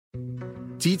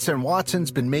Dietz and Watson's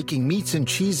been making meats and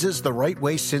cheeses the right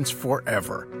way since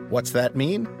forever. What's that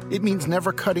mean? It means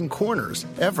never cutting corners,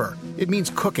 ever. It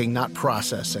means cooking, not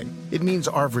processing. It means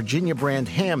our Virginia brand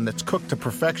ham that's cooked to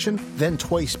perfection, then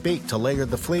twice baked to layer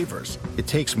the flavors. It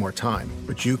takes more time,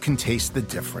 but you can taste the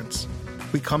difference.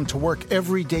 We come to work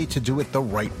every day to do it the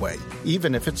right way,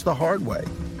 even if it's the hard way.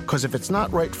 Because if it's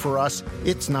not right for us,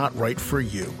 it's not right for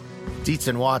you. Dietz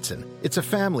and Watson, it's a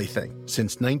family thing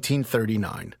since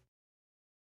 1939.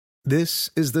 This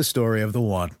is the story of the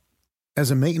one. As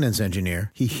a maintenance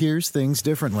engineer, he hears things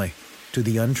differently. To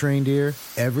the untrained ear,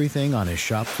 everything on his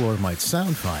shop floor might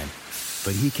sound fine,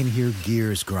 but he can hear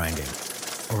gears grinding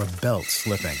or a belt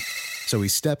slipping. So he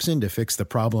steps in to fix the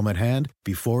problem at hand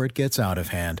before it gets out of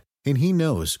hand. And he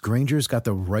knows Grainger's got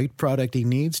the right product he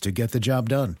needs to get the job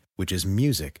done, which is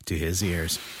music to his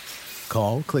ears.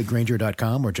 Call, click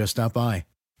Grainger.com, or just stop by.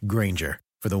 Grainger,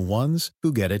 for the ones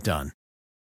who get it done.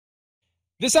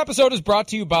 This episode is brought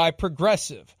to you by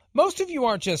Progressive. Most of you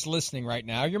aren't just listening right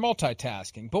now, you're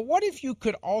multitasking. But what if you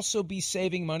could also be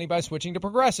saving money by switching to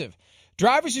Progressive?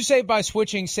 Drivers who save by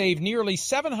switching save nearly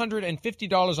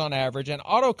 $750 on average, and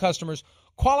auto customers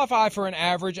qualify for an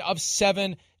average of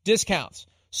 7 discounts.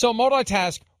 So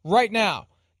multitask right now.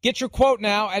 Get your quote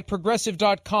now at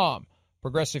Progressive.com.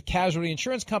 Progressive Casualty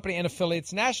Insurance Company and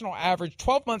affiliates, national average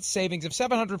 12-month savings of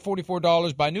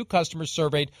 $744 by new customers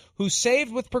surveyed who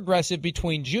saved with Progressive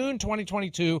between June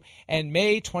 2022 and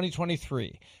May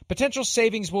 2023. Potential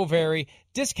savings will vary.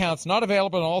 Discounts not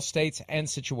available in all states and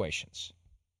situations.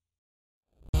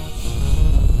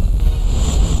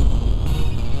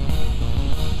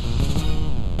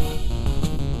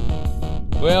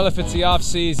 Well, if it's the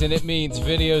off-season, it means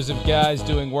videos of guys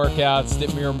doing workouts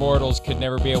that mere mortals could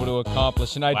never be able to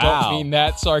accomplish. And I don't mean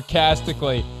that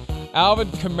sarcastically. Alvin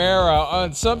Kamara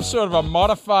on some sort of a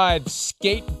modified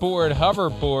skateboard,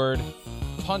 hoverboard,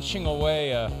 punching away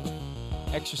a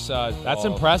exercise ball. That's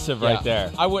impressive right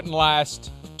there. I wouldn't last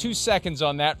 2 seconds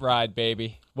on that ride,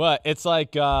 baby. What? It's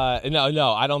like,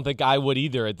 no, I don't think I would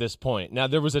either at this point. Now,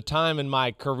 there was a time in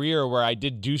my career where I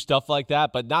did do stuff like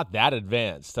that, but not that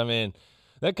advanced. I mean,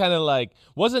 that kind of like,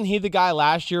 wasn't he the guy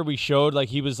last year we showed, like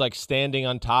he was like standing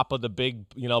on top of the big,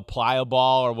 plyo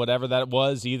ball or whatever that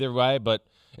was, either way, but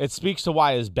it speaks to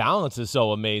why his balance is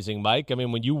so amazing, Mike. I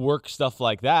mean, when you work stuff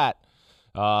like that,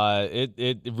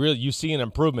 it really, you see an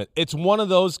improvement. It's one of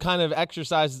those kind of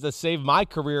exercises that saved my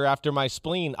career after my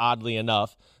spleen, oddly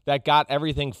enough, that got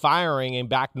everything firing and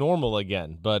back normal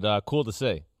again, but cool to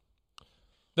see.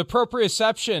 The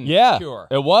proprioception cure.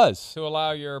 It was. To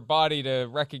allow your body to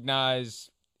recognize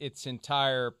its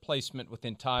entire placement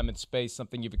within time and space,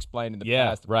 something you've explained in the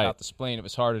past about the spleen. It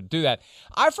was harder to do that.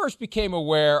 I first became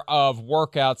aware of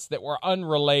workouts that were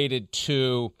unrelated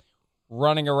to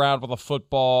running around with a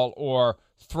football or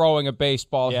throwing a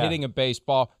baseball, hitting a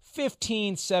baseball,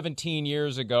 15, 17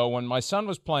 years ago when my son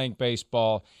was playing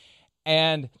baseball.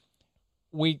 And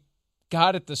we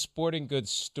got at the sporting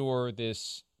goods store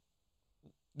this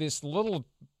little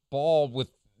ball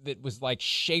that was like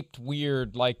shaped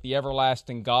weird, like the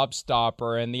everlasting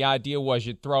gobstopper, and the idea was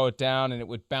you'd throw it down and it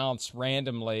would bounce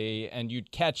randomly and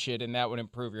you'd catch it and that would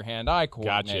improve your hand-eye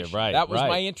coordination. Gotcha, right. That was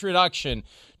my introduction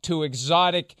to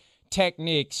exotic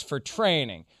techniques for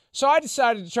training. So I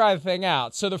decided to try the thing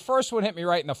out. So the first one hit me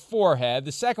right in the forehead,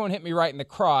 the second one hit me right in the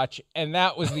crotch, and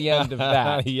that was the end of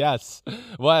that. Yes.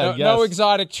 Well, no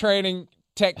exotic training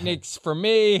techniques for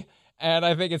me. And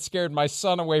I think it scared my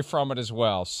son away from it as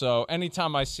well. So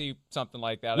anytime I see something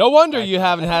like that, no wonder you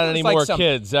haven't had any more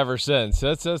kids ever since.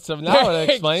 That's now it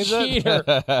explains cheater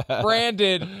it.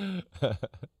 Branded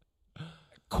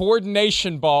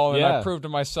coordination ball, and I proved to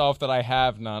myself that I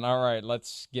have none. All right,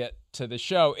 let's get to the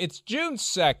show. It's June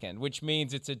 2nd, which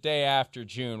means it's a day after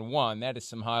June 1. That is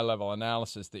some high-level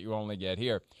analysis that you only get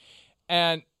here.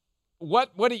 And what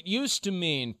it used to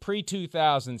mean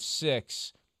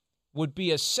pre-2006 would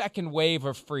be a second wave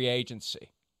of free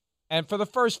agency. And for the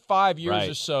first 5 years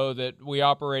or so that we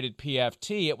operated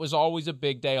PFT, it was always a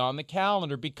big day on the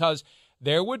calendar because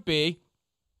there would be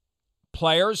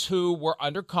players who were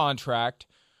under contract,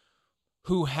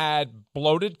 who had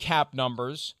bloated cap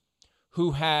numbers,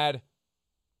 who had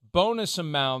bonus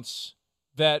amounts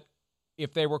that,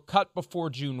 if they were cut before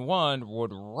June 1,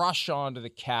 would rush onto the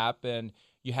cap, and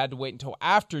you had to wait until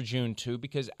after June 2,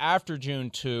 because after June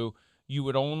 2, you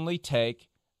would only take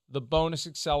the bonus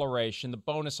acceleration, the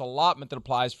bonus allotment that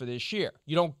applies for this year.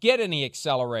 You don't get any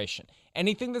acceleration.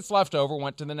 Anything that's left over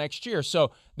went to the next year.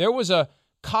 So there was a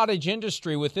cottage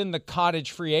industry within the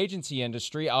cottage free agency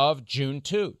industry of June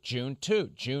 2, June 2,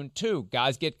 June 2.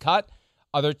 Guys get cut.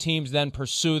 Other teams then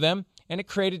pursue them. And it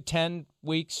created 10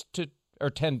 weeks to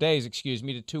 10 days,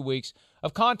 to 2 weeks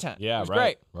of content. Yeah, it was right,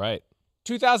 great. Right.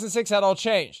 2006, that all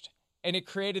changed, and it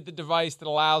created the device that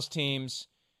allows teams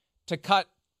to cut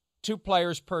 2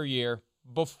 players per year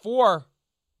before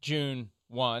June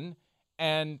 1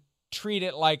 and treat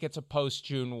it like it's a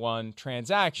post-June 1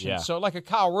 transaction. Yeah. So like a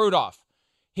Kyle Rudolph,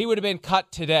 he would have been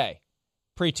cut today,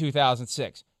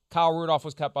 pre-2006. Kyle Rudolph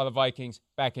was cut by the Vikings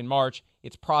back in March.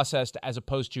 It's processed as a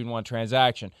post-June 1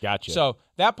 transaction. Gotcha. So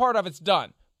that part of it's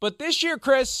done. But this year,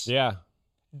 Chris,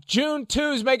 June 2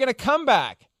 is making a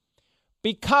comeback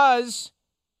because,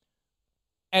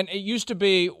 and it used to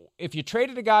be, if you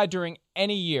traded a guy during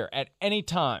any year at any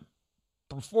time,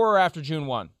 before or after June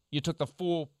 1, you took the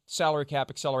full salary cap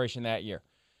acceleration that year.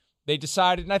 They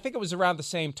decided, and I think it was around the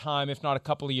same time, if not a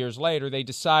couple of years later, they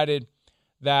decided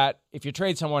that if you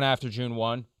trade someone after June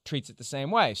 1, treats it the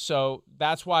same way. So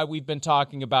that's why we've been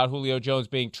talking about Julio Jones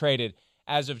being traded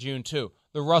as of June 2.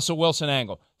 The Russell Wilson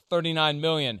angle, $39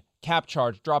 million cap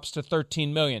charge drops to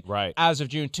 $13 million as of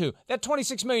June 2. That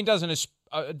 $26 million doesn't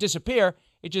disappear.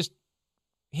 It just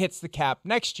hits the cap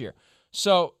next year.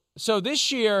 So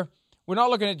this year, we're not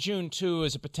looking at June 2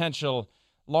 as a potential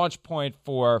launch point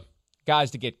for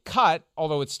guys to get cut,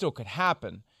 although it still could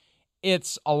happen.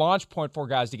 It's a launch point for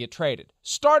guys to get traded,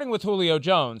 starting with Julio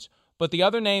Jones, but the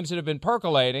other names that have been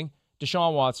percolating,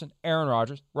 Deshaun Watson, Aaron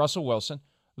Rodgers, Russell Wilson,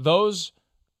 those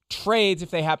trades,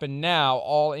 if they happen now,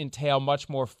 all entail much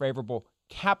more favorable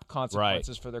cap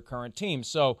consequences for their current team.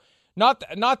 So not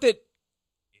that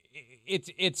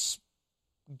it's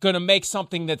going to make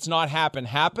something that's not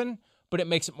happen, but it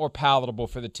makes it more palatable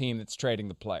for the team that's trading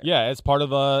the player. Yeah, it's part of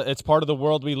the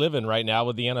world we live in right now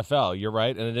with the NFL. You're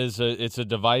right, and it's a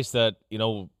device that,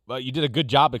 you did a good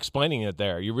job explaining it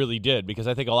there. You really did, because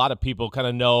I think a lot of people kind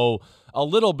of know a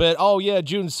little bit. Oh yeah,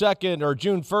 June 2nd or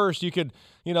June 1st, you could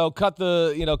cut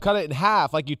it in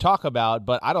half like you talk about,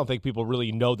 but I don't think people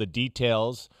really know the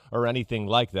details or anything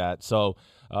like that. So.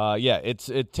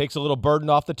 It takes a little burden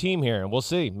off the team here, and we'll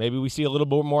see. Maybe we see a little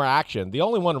bit more action. The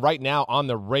only one right now on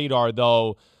the radar,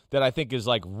 though, that I think is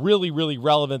like really, really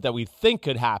relevant that we think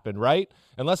could happen, right?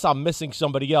 Unless I'm missing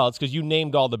somebody else, because you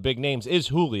named all the big names, is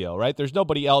Julio, right? There's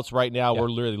nobody else right now we're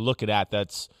really looking at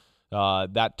that's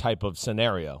that type of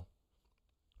scenario.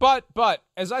 But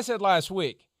as I said last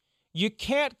week, you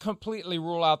can't completely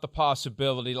rule out the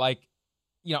possibility, like,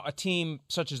 a team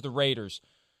such as the Raiders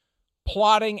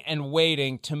plotting and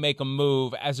waiting to make a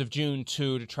move as of June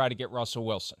 2 to try to get Russell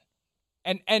Wilson.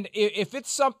 And if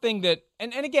it's something that,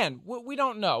 and again, we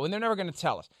don't know, and they're never going to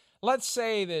tell us. Let's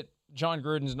say that John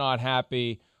Gruden's not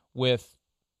happy with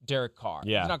Derek Carr.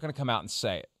 Yeah. He's not going to come out and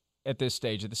say it at this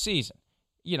stage of the season.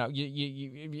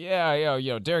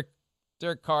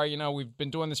 Derek Carr, we've been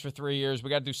doing this for 3 years.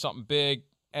 We got to do something big.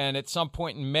 And at some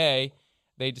point in May,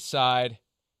 they decide,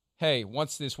 hey,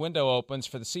 once this window opens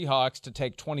for the Seahawks to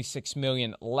take $26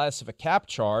 million less of a cap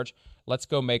charge, let's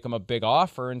go make them a big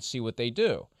offer and see what they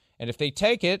do. And if they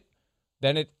take it,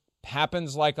 then it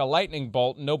happens like a lightning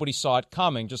bolt. Nobody saw it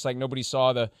coming, just like nobody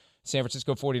saw the San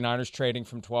Francisco 49ers trading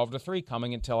from 12 to 3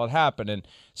 coming until it happened. And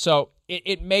so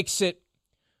it makes it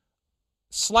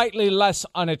slightly less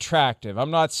unattractive. I'm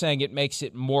not saying it makes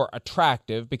it more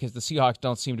attractive, because the Seahawks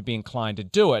don't seem to be inclined to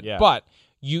do it. Yeah. But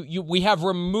we have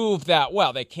removed that.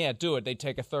 Well, they can't do it. They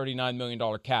take a $39 million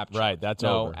cap charge. Right, that's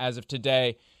over. As of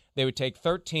today, they would take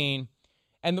 13,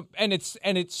 and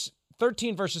it's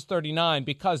 13 versus 39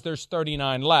 because there's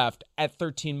 39 left at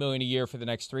 $13 million a year for the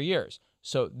next 3 years.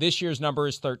 So this year's number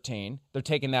is 13. They're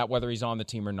taking that whether he's on the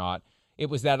team or not. It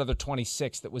was that other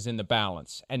 26 that was in the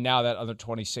balance, and now that other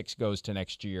 26 goes to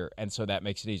next year, and so that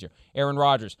makes it easier. Aaron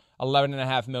Rodgers,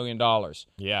 $11.5 million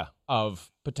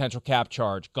of potential cap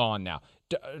charge gone now.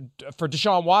 For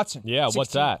Deshaun Watson,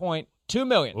 what's that? $16.2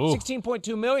 million. Ooh.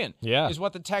 $16.2 million is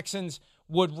what the Texans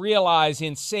would realize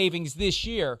in savings this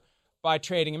year by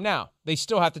trading him now. They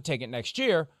still have to take it next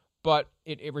year, but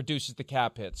it reduces the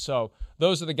cap hit. So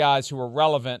those are the guys who are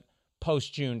relevant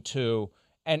post-June 2,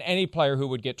 and any player who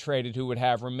would get traded who would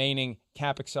have remaining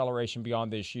cap acceleration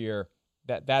beyond this year,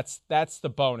 that's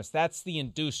the bonus. That's the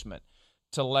inducement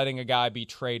to letting a guy be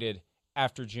traded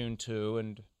after June 2,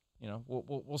 and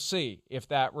we'll see if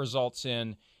that results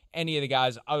in any of the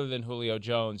guys other than Julio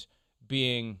Jones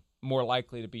being more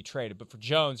likely to be traded. But for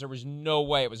Jones, there was no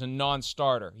way. It was a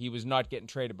non-starter. He was not getting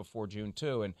traded before June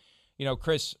 2. And,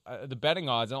 Chris, the betting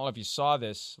odds, I don't know if you saw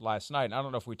this last night, and I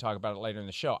don't know if we talk about it later in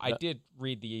the show. I did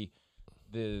read the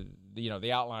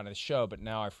outline of the show, but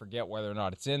now I forget whether or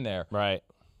not it's in there. Right.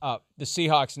 The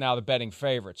Seahawks now the betting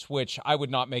favorites, which I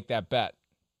would not make that bet.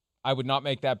 I would not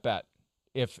make that bet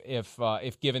if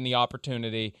given the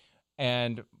opportunity.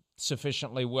 And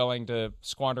sufficiently willing to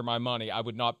squander my money, I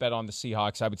would not bet on the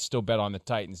Seahawks. I would still bet on the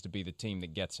Titans to be the team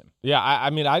that gets him. Yeah, I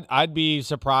mean, I'd be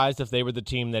surprised if they were the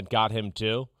team that got him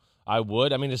too. I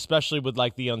would. I mean, especially with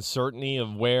like the uncertainty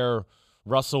of where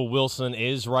Russell Wilson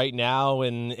is right now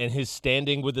and his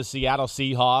standing with the Seattle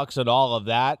Seahawks and all of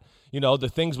that. You know, the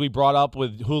things we brought up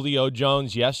with Julio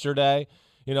Jones yesterday.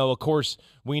 You know, of course,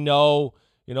 we know,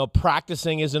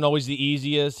 practicing isn't always the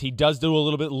easiest. He does do a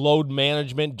little bit load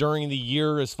management during the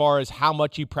year as far as how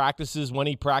much he practices, when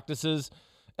he practices.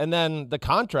 And then the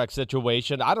contract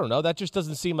situation, I don't know. That just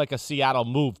doesn't seem like a Seattle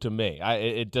move to me.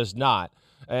 It does not.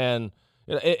 And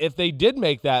if they did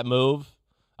make that move,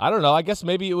 I don't know. I guess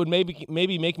maybe it would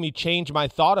maybe make me change my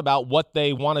thought about what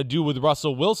they want to do with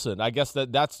Russell Wilson. I guess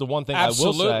that's the one thing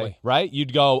Absolutely. I will say, right?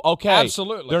 You'd go, okay,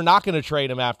 Absolutely. They're not going to trade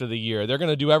him after the year. They're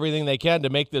going to do everything they can to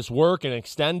make this work and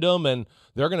extend him, and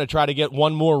they're going to try to get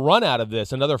one more run out of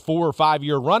this, another 4 or 5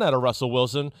 year run out of Russell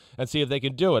Wilson, and see if they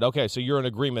can do it. Okay, so you're in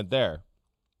agreement there.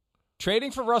 Trading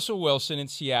for Russell Wilson in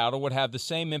Seattle would have the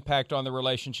same impact on the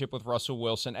relationship with Russell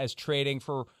Wilson as trading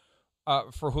for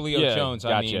Julio Jones.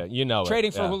 Gotcha. I mean,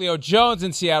 trading for Julio Jones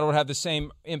in Seattle would have the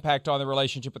same impact on the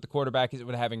relationship with the quarterback as it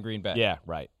would have in Green Bay. Yeah,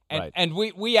 right. And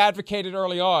we advocated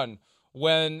early on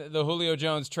when the Julio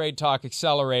Jones trade talk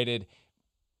accelerated,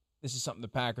 this is something the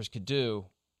Packers could do,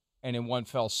 and in one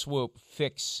fell swoop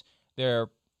fix their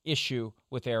issue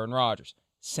with Aaron Rodgers.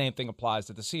 Same thing applies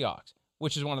to the Seahawks,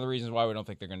 which is one of the reasons why we don't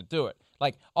think they're going to do it.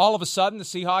 Like, all of a sudden, the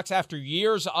Seahawks, after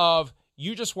years of,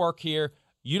 you just work here,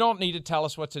 you don't need to tell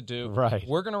us what to do. Right.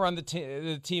 We're going to run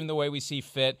the team the way we see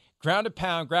fit. Ground and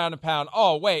pound.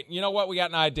 Oh, wait, you know what? We got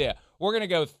an idea. We're going to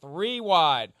go 3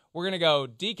 wide. We're going to go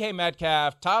DK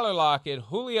Metcalf, Tyler Lockett,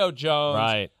 Julio Jones.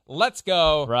 Right. Let's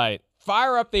go. Right.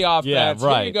 Fire up the offense. Yeah,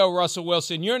 right. Here you go, Russell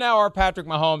Wilson. You're now our Patrick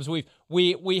Mahomes.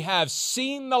 We have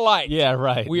seen the light. Yeah,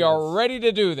 right. We are ready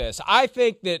to do this. I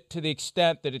think that to the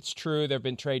extent that it's true, there have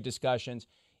been trade discussions,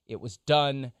 it was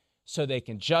done so they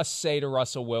can just say to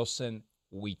Russell Wilson,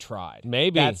 we tried.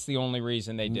 Maybe. That's the only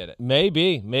reason they did it.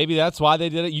 Maybe that's why they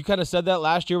did it. You kind of said that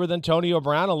last year with Antonio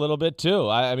Brown a little bit too.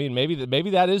 I mean, maybe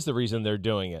that is the reason they're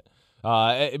doing it.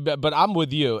 But I'm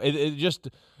with you. It just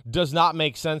does not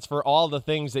make sense for all the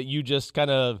things that you just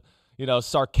kind of,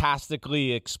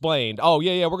 sarcastically explained. Oh,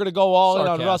 yeah, we're going to go all in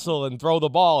on Russell and throw the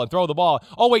ball.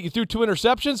 Oh, wait, you threw 2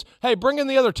 interceptions? Hey, bring in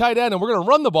the other tight end, and we're going to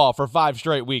run the ball for 5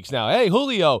 straight weeks now. Hey,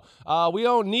 Julio, we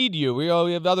don't need you. We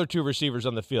have the other 2 receivers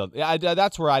on the field.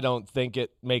 That's where I don't think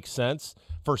it makes sense.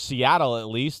 For Seattle, at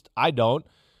least, I don't.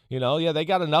 They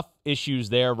got enough issues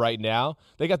there right now.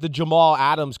 They got the Jamal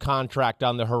Adams contract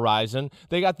on the horizon.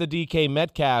 They got the DK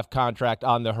Metcalf contract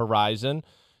on the horizon.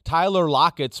 Tyler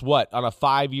Lockett's on a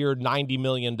 5-year, $90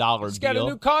 million deal. He's got a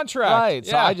new contract. Right,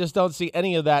 so I just don't see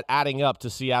any of that adding up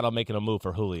to Seattle making a move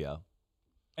for Julio.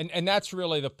 And that's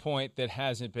really the point that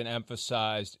hasn't been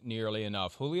emphasized nearly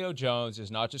enough. Julio Jones is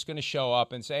not just going to show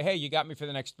up and say, hey, you got me for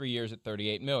the next 3 years at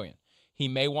 $38 million. He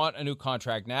may want a new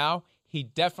contract now. He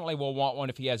definitely will want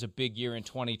one if he has a big year in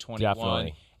 2021.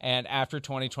 Definitely. And after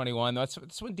 2021, that's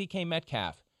when DK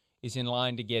Metcalf is in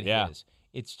line to get his.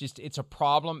 It's a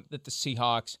problem that the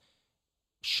Seahawks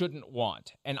shouldn't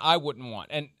want, and I wouldn't want.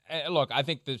 And look, I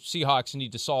think the Seahawks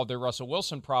need to solve their Russell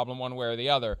Wilson problem one way or the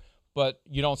other, but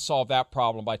you don't solve that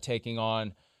problem by taking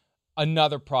on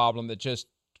another problem that just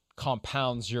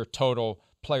compounds your total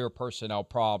player personnel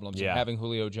problems. Yeah. And having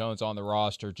Julio Jones on the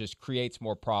roster just creates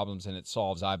more problems than it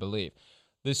solves, I believe.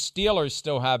 The Steelers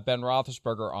still have Ben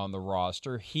Roethlisberger on the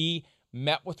roster. He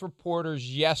met with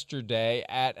reporters yesterday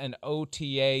at an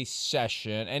OTA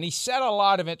session, and he said a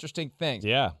lot of interesting things.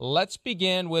 Yeah. Let's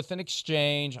begin with an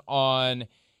exchange on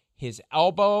his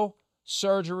elbow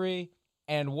surgery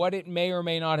and what it may or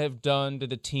may not have done to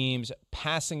the teams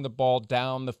passing the ball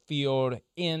down the field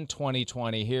in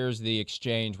 2020. Here's the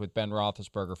exchange with Ben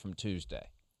Roethlisberger from Tuesday.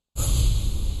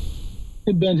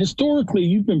 Hey, Ben, historically,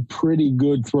 you've been pretty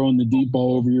good throwing the deep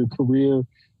ball over your career.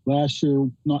 Last year,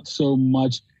 not so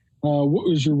much. What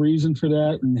was your reason for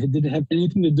that? And did it have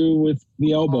anything to do with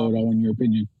the elbow at all, in your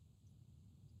opinion?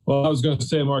 Well, I was going to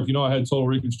say, Mark, I had total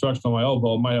reconstruction on my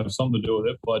elbow. It might have something to do with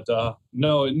it, but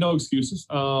no excuses.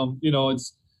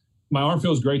 It's my arm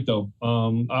feels great though.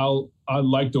 I'd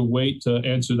like to wait to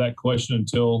answer that question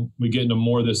until we get into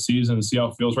more this season and see how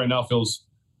it feels. Right now, it feels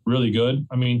really good.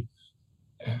 I mean,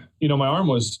 my arm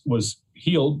was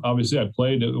healed. Obviously, I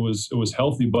played. It was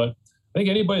healthy, but I think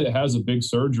anybody that has a big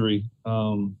surgery,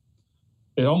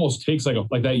 it almost takes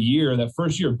like that year, that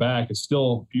first year back, it's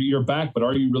still, you're back, but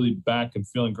are you really back and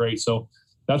feeling great? So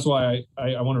that's why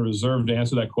I want to reserve to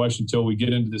answer that question until we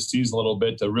get into the season a little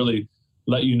bit to really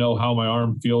let you know how my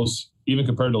arm feels even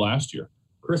compared to last year.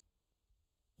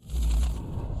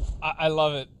 I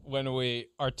love it when we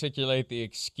articulate the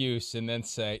excuse and then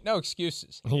say, no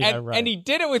excuses. Yeah, and, right. and he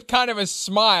did it with kind of a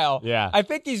smile. Yeah. I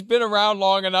think he's been around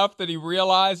long enough that he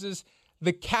realizes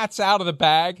the cat's out of the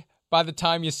bag by the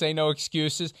time you say no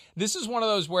excuses. This is one of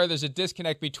those where there's a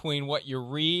disconnect between what you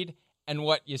read and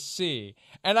what you see.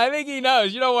 And I think he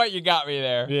knows, you know what, you got me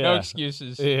there. Yeah. No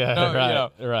excuses. Yeah, no,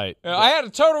 right. I had a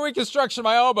total reconstruction of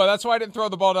my elbow. That's why I didn't throw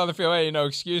the ball down the field. Hey, no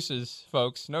excuses,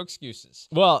 folks. No excuses.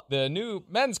 Well, The new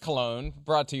men's cologne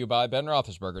brought to you by Ben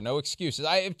Roethlisberger. No excuses.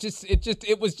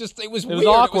 It was weird.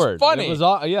 awkward. It was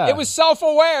funny. Yeah. It was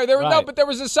self-aware. Right. But there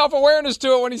was a self-awareness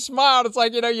to it when he smiled. It's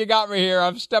like, you got me here.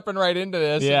 I'm stepping right into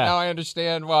this. Yeah. And now I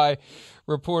understand why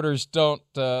reporters don't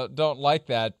like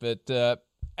that. But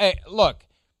hey, look.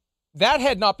 That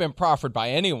had not been proffered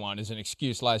by anyone as an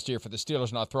excuse last year for the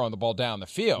Steelers not throwing the ball down the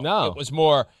field. No. It was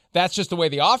more, that's just the way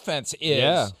the offense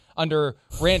is under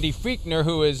Randy Fichtner,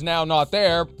 who is now not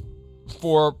there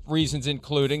for reasons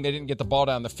including they didn't get the ball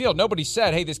down the field. Nobody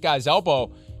said, hey, this guy's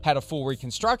elbow had a full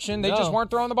reconstruction. They just weren't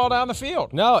throwing the ball down the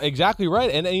field. No, exactly right.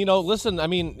 And listen, I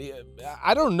mean,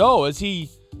 I don't know. Is he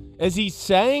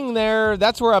saying there?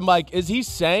 That's where I'm like, is he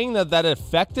saying that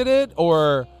affected it,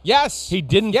 or yes, he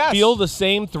didn't feel the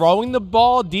same throwing the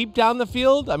ball deep down the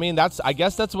field? I mean, I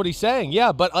guess that's what he's saying.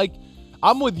 Yeah, but like,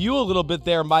 I'm with you a little bit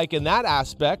there, Mike, in that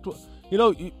aspect.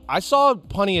 I saw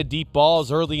plenty of deep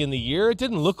balls early in the year. It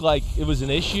didn't look like it was an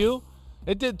issue.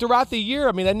 It did throughout the year.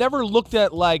 I mean, I never looked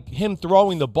at like him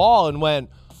throwing the ball and went,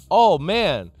 "Oh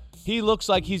man, he looks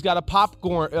like he's got a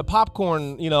popcorn,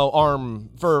 arm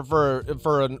for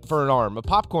an arm, a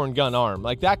popcorn gun arm,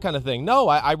 like that kind of thing." No,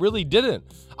 I really didn't.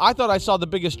 I thought I saw the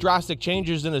biggest drastic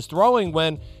changes in his throwing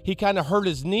when he kind of hurt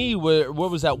his knee. What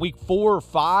was that, week 4 or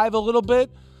 5 a little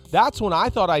bit? That's when I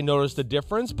thought I noticed the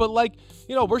difference. But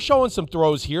we're showing some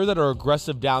throws here that are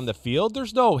aggressive down the field.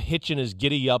 There's no hitching his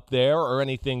giddy up there or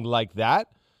anything like that.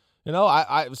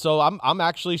 So I'm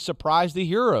actually surprised to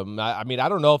hear him. I mean, I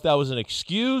don't know if that was an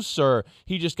excuse or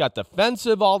he just got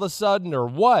defensive all of a sudden or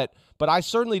what, but I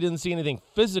certainly didn't see anything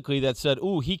physically that said,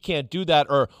 ooh, he can't do that,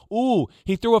 or ooh,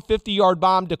 he threw a 50-yard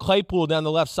bomb to Claypool down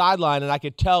the left sideline and I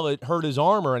could tell it hurt his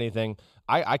arm or anything.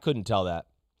 I couldn't tell that.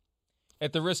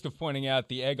 At the risk of pointing out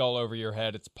the egg all over your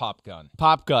head, it's pop gun.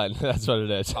 Pop gun. That's what it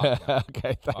is.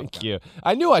 Okay, thank you.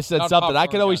 I knew I said Not something. I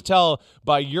popcorn can always gun. tell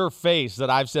by your face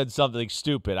that I've said something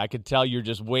stupid. I could tell you're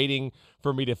just waiting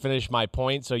for me to finish my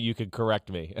point so you could correct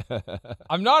me.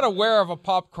 I'm not aware of a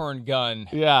popcorn gun.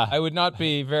 Yeah. I would not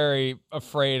be very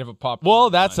afraid of a popcorn Well,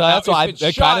 gun. that's why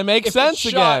it kind of makes sense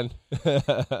again.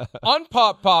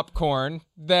 Unpop popcorn,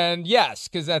 then yes,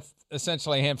 because that's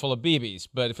essentially a handful of BBs.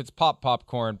 But if it's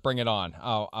popcorn, bring it on.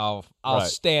 I'll Right.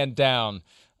 stand down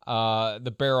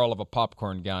the barrel of a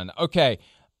popcorn gun. Okay,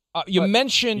 you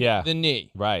mentioned the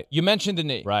knee. Right. You mentioned the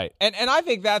knee. Right. And I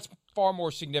think that's far more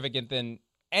significant than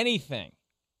anything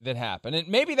that happened. And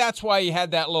maybe that's why you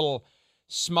had that little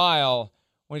smile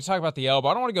when you talk about the elbow.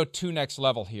 I don't want to go too next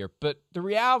level here, but the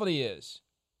reality is,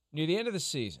 near the end of the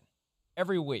season,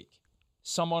 every week,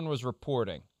 someone was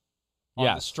reporting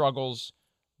on the struggles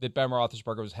that Ben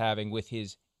Roethlisberger was having with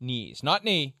his knees. Not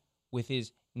knee, with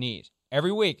his knees.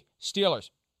 Every week, Steelers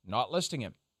not listing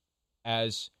him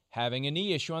as having a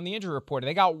knee issue on the injury report.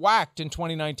 They got whacked in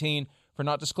 2019 for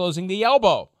not disclosing the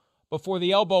elbow before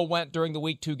the elbow went during the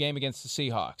Week 2 game against the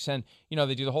Seahawks. And,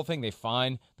 they do the whole thing. They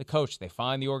fine the coach. They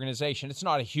fine the organization. It's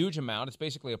not a huge amount. It's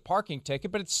basically a parking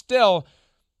ticket, but it's still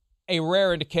a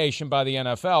rare indication by the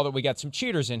NFL that we got some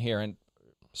cheaters in here. And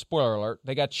spoiler alert,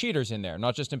 they got cheaters in there,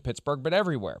 not just in Pittsburgh, but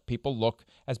everywhere. People look,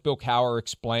 as Bill Cowher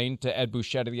explained to Ed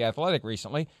Bouchette of The Athletic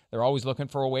recently, they're always looking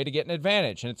for a way to get an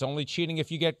advantage, and it's only cheating if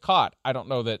you get caught. I don't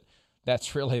know that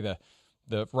that's really the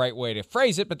right way to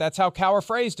phrase it, but that's how Cowher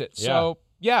phrased it. So,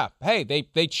 hey,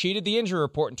 they cheated the injury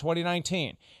report in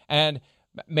 2019. And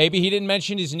maybe he didn't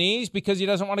mention his knees because he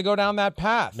doesn't want to go down that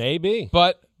path. Maybe.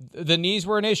 But the knees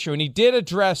were an issue, and he did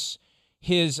address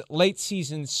his late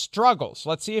season struggles.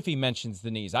 Let's see if he mentions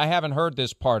the knees. I haven't heard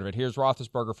this part of it. Here's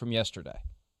Roethlisberger from yesterday.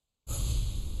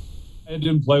 I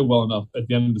didn't play well enough at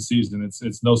the end of the season.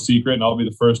 It's no secret, and I'll be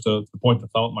the first to point the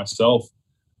thumb at myself.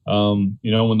 When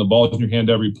the ball's in your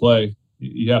hand every play,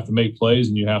 you have to make plays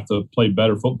and you have to play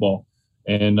better football.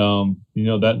 And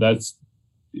that's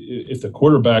if the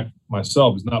quarterback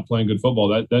myself is not playing good football,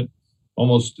 that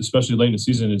almost, especially late in the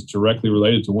season, is directly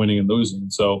related to winning and losing.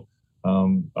 And so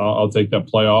I'll take that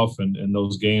playoff and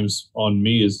those games on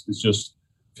me is just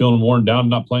feeling worn down,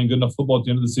 not playing good enough football at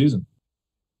the end of the season.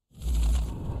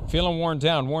 Feeling worn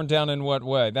down in what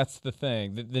way? That's the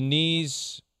thing. The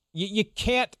knees, you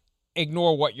can't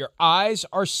ignore what your eyes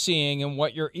are seeing and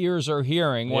what your ears are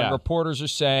hearing when reporters are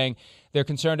saying They're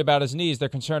concerned about his knees. They're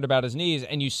concerned about his knees,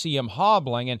 and you see him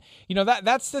hobbling. And,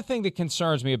 that's the thing that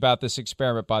concerns me about this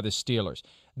experiment by the Steelers.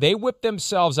 They whipped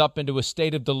themselves up into a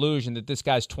state of delusion that this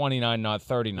guy's 29, not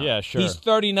 39. Yeah, sure. He's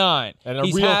 39. And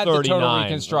he's real had 39, the total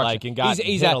reconstruction. and got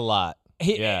hit a lot.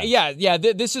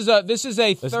 This is a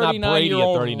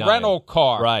 39-year-old rental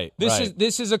car. Right.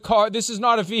 This is a car. This is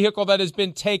not a vehicle that has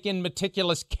been taken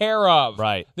meticulous care of.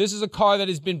 Right. This is a car that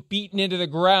has been beaten into the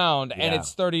ground, and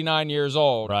it's 39 years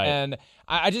old. Right. And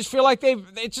I just feel like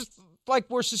it's just like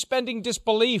we're suspending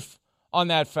disbelief on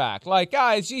that fact. Like,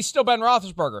 guys, he's still Ben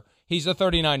Roethlisberger. He's a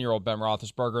 39-year-old Ben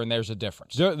Roethlisberger, and there's a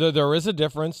difference. There is a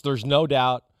difference. There's no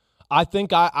doubt. I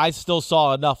think I still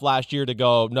saw enough last year to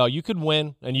go, no, you could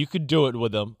win, and you could do it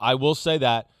with him. I will say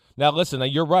that. Now, listen,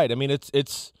 you're right. I mean, it's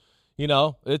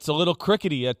a little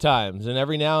crickety at times, and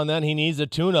every now and then he needs a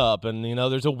tune-up, and,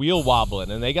 there's a wheel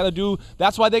wobbling, and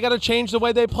that's why they got to change the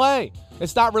way they play.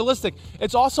 It's not realistic.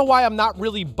 It's also why I'm not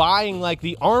really buying, like,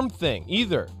 the arm thing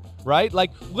either, right?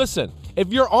 Like, listen, if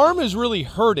your arm is really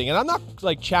hurting, and I'm not,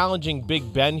 like, challenging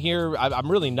Big Ben here. I'm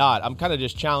really not. I'm kind of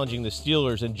just challenging the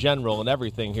Steelers in general and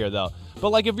everything here, though.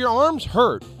 But, like, if your arm's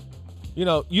hurt,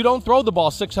 you don't throw the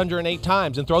ball 608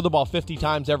 times and throw the ball 50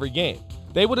 times every game.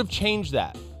 They would have changed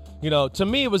that. To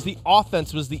me, it was the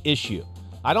offense was the issue.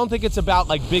 I don't think it's about,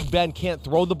 like, Big Ben can't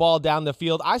throw the ball down the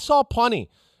field. I saw plenty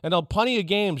of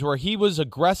games where he was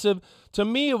aggressive. To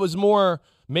me, it was more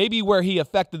maybe where he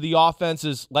affected the offense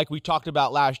is like we talked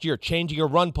about last year, changing a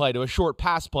run play to a short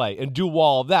pass play and do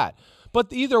all of that.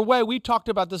 But either way, we talked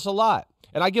about this a lot.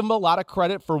 And I give him a lot of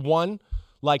credit for one,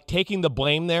 like taking the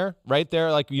blame there, right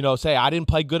there, like, say, I didn't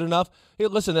play good enough. Hey,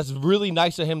 listen, that's really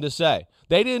nice of him to say.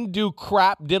 They didn't do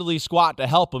crap diddly squat to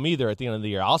help him either at the end of the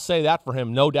year. I'll say that for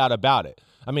him, no doubt about it.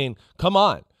 I mean, come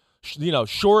on.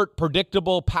 Short,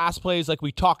 predictable pass plays like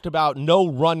we talked about,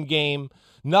 no run game,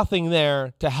 nothing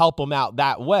there to help him out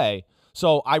that way.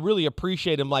 So I really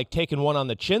appreciate him, like, taking one on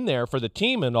the chin there for the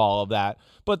team and all of that.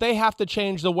 But they have to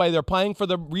change the way they're playing for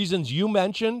the reasons you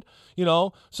mentioned,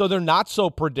 so they're not so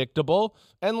predictable.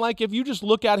 And, like, if you just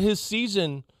look at his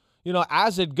season,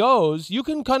 as it goes, you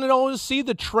can kind of always see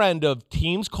the trend of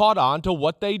teams caught on to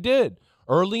what they did.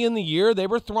 Early in the year, they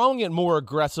were throwing it more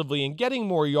aggressively and getting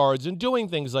more yards and doing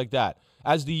things like that.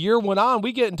 As the year went on,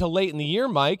 we get into late in the year,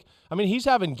 Mike. I mean, he's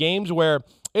having games where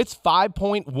it's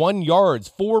 5.1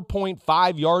 yards,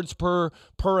 4.5 yards per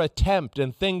attempt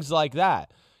and things like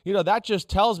that. That just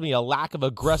tells me a lack of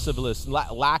aggressiveness,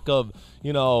 lack of,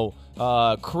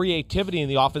 creativity in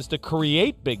the offense to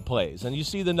create big plays. And you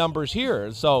see the numbers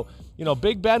here. So,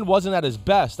 Big Ben wasn't at his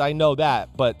best. I know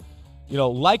that. But,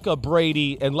 like a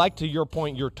Brady and like to your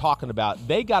point you're talking about,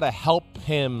 they got to help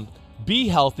him be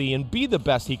healthy and be the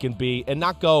best he can be and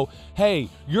not go, hey,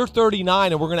 you're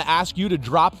 39 and we're going to ask you to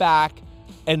drop back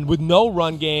and with no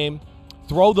run game,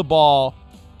 throw the ball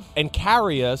and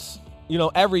carry us,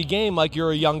 every game like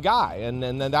you're a young guy. And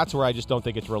then that's where I just don't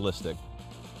think it's realistic.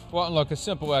 Well, look, a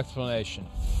simple explanation.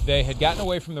 They had gotten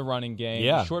away from the running game.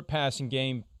 Yeah. The short passing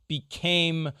game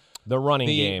became the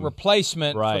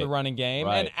replacement right. for the running game.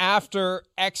 Right. And after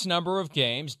X number of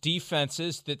games,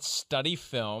 defenses that study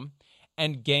film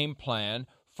and game plan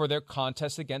for their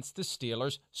contest against the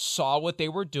Steelers saw what they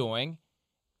were doing,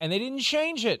 and they didn't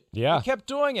change it. Yeah. They kept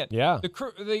doing it. Yeah.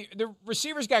 The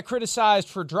receivers got criticized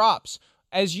for drops.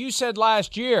 As you said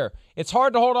last year, it's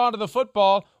hard to hold on to the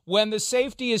football when the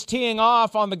safety is teeing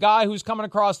off on the guy who's coming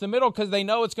across the middle because they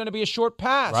know it's going to be a short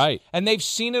pass. Right. And they've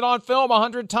seen it on film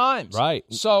 100 times. Right.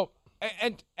 So,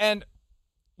 and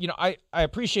I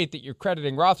appreciate that you're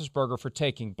crediting Roethlisberger for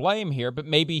taking blame here, but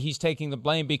maybe he's taking the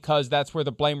blame because that's where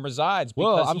the blame resides.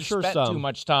 Because well, I'm he sure spent too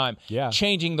much time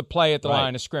changing the play at the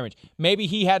line of scrimmage. Maybe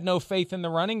he had no faith in the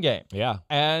running game. Yeah.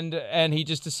 And he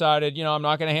just decided, I'm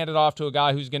not going to hand it off to a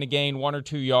guy who's going to gain 1 or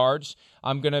 2 yards.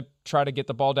 I'm going to try to get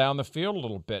the ball down the field a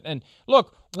little bit. And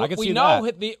look, we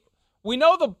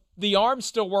know the arm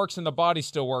still works and the body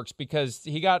still works because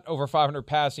he got over 500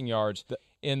 passing yards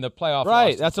in the playoff.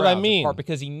 Right, that's what I mean. In part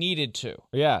because he needed to.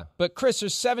 Yeah. But Chris,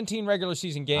 there's 17 regular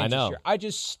season games this year.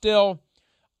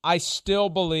 I still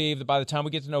believe that by the time we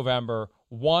get to November,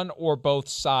 one or both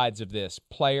sides of this,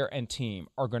 player and team,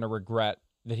 are going to regret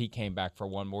that he came back for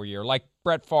one more year. Like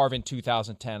Brett Favre in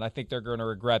 2010. I think they're going to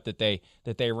regret that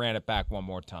they ran it back one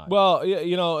more time. Well,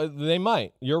 they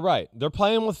might. You're right. They're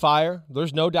playing with fire.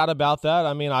 There's no doubt about that.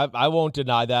 I mean, I won't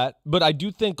deny that. But I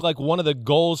do think, like, one of the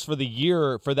goals for the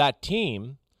year for that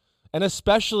team, and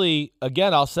especially,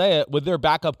 again, I'll say it, with their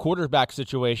backup quarterback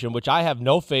situation, which I have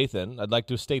no faith in. I'd like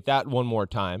to state that one more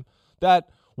time, that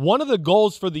one of the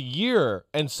goals for the year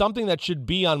and something that should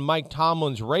be on Mike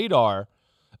Tomlin's radar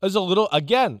is a little,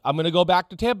 again, I'm going to go back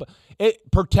to Tampa.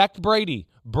 Protect Brady.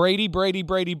 Brady,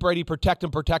 protect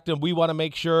him. We want to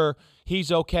make sure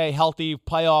he's okay, healthy,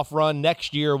 playoff run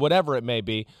next year, whatever it may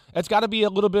be. It's got to be a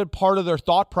little bit part of their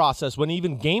thought process when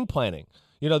even game planning.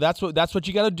 That's what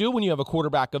you got to do when you have a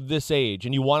quarterback of this age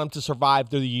and you want him to survive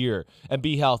through the year and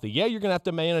be healthy. Yeah, you're going to have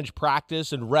to manage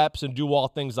practice and reps and do all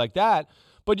things like that,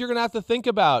 but you're going to have to think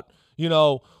about,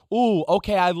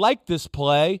 okay, I like this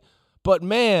play, but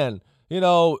man,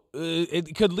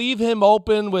 it could leave him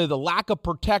open with a lack of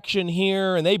protection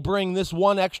here, and they bring this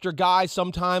one extra guy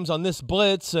sometimes on this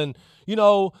blitz, and,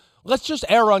 let's just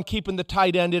err on keeping the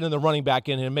tight end in and the running back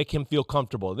in and make him feel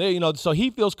comfortable. So he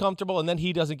feels comfortable, and then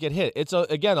he doesn't get hit. It's,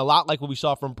 again, a lot like what we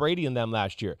saw from Brady and them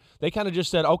last year. They kind of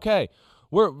just said, okay,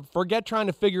 forget trying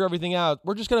to figure everything out.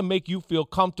 We're just going to make you feel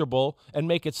comfortable and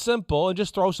make it simple and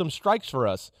just throw some strikes for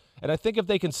us. And I think if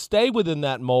they can stay within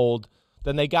that mold,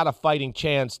 then they got a fighting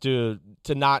chance to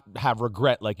not have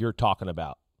regret like you're talking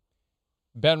about.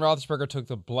 Ben Roethlisberger took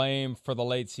the blame for the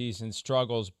late season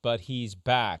struggles, but he's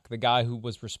back. The guy who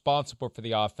was responsible for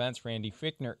the offense, Randy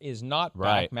Fichtner, is not back.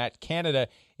 Right. Matt Canada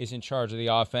is in charge of the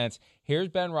offense. Here's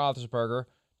Ben Roethlisberger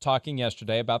talking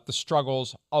yesterday about the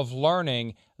struggles of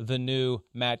learning the new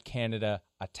Matt Canada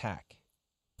attack.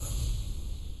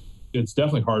 It's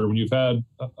definitely harder when you've had,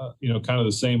 kind of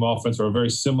the same offense or a very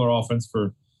similar offense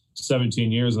for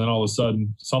 17 years, and then all of a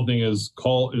sudden something is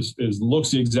called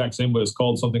looks the exact same, but it's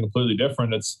called something completely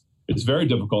different. It's very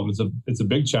difficult. It's a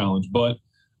big challenge, but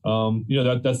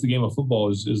that's the game of football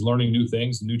is learning new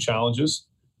things, new challenges.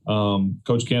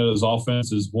 Coach Canada's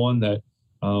offense is one that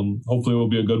hopefully will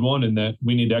be a good one, and that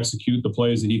we need to execute the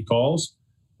plays that he calls,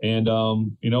 and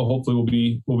hopefully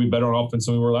we'll be better on offense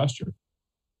than we were last year.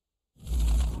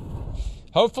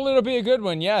 Hopefully it'll be a good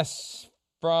one. Yes.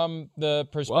 From the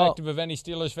perspective of any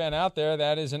Steelers fan out there,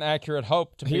 that is an accurate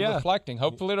hope to be reflecting.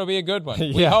 Hopefully it'll be a good one.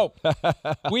 We hope.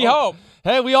 We hope.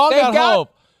 Hey, we all got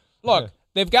hope. Look,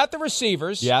 they've got the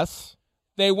receivers. Yes.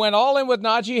 They went all in with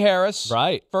Najee Harris.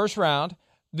 Right. First round.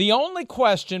 The only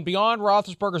question beyond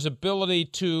Roethlisberger's ability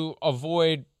to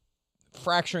avoid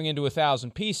fracturing into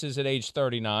 1,000 pieces at age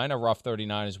 39, a rough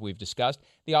 39 as we've discussed,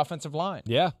 the offensive line.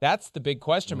 Yeah. That's the big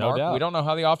question mark. No doubt. We don't know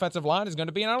how the offensive line is going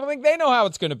to be, and I don't think they know how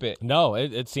it's going to be. No,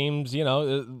 it seems,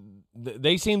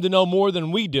 they seem to know more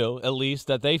than we do, at least,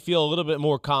 that they feel a little bit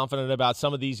more confident about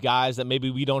some of these guys that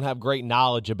maybe we don't have great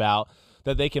knowledge about,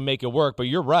 that they can make it work. But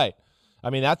you're right. I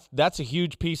mean, that's a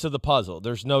huge piece of the puzzle.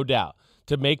 There's no doubt.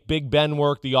 To make Big Ben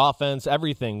work, the offense,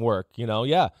 everything work,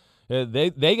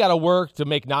 They got to work to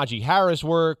make Najee Harris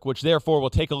work, which therefore will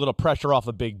take a little pressure off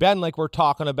of Big Ben like we're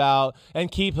talking about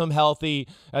and keep him healthy,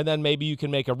 and then maybe you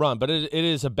can make a run. But it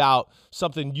is about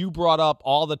something you brought up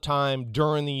all the time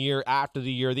during the year, after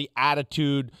the year, the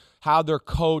attitude, how they're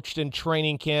coached in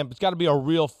training camp. It's got to be a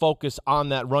real focus on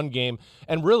that run game.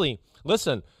 And really,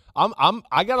 listen,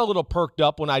 I got a little perked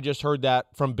up when I just heard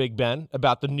that from Big Ben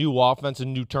about the new offense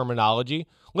and new terminology.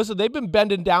 Listen, they've been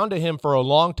bending down to him for a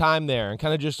long time there and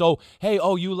kind of just,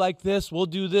 you like this, we'll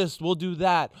do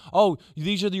that. Oh,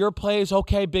 these are your plays.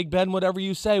 Okay, Big Ben, whatever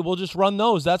you say, we'll just run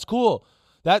those. That's cool.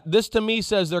 This to me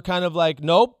says they're kind of like,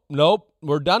 nope,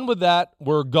 we're done with that.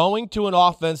 We're going to an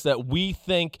offense that we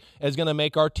think is going to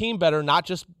make our team better, not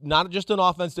just an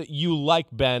offense that you like,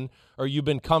 Ben, or you've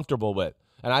been comfortable with.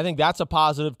 And I think that's a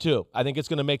positive, too. I think it's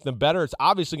going to make them better. It's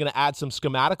obviously going to add some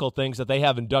schematical things that they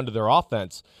haven't done to their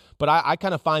offense. But I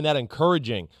kind of find that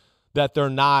encouraging that they're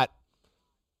not,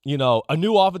 a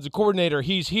new offensive coordinator,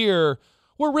 he's here.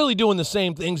 We're really doing the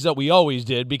same things that we always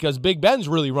did because Big Ben's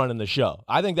really running the show.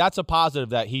 I think that's a positive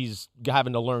that he's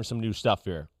having to learn some new stuff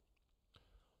here.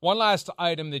 One last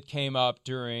item that came up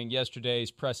during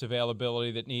yesterday's press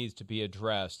availability that needs to be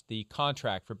addressed, the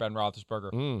contract for Ben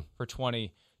Roethlisberger for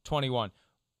 2021.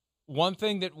 One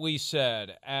thing that we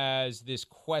said as this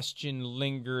question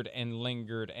lingered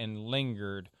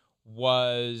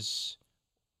was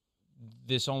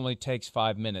this only takes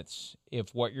 5 minutes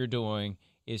if what you're doing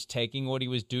is taking what he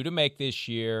was due to make this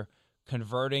year,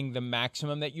 converting the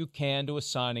maximum that you can to a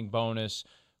signing bonus.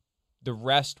 The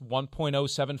rest,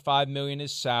 $1.075 million,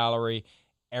 is salary.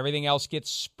 Everything else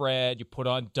gets spread. You put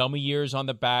on dummy years on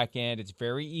the back end. It's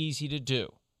very easy to do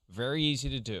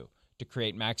to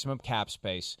create maximum cap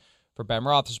space for Ben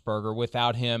Roethlisberger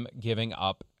without him giving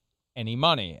up any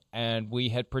money. And we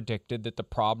had predicted that the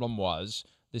problem was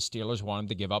the Steelers want him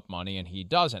to give up money, and he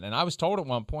doesn't. And I was told at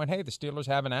one point, hey, the Steelers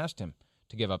haven't asked him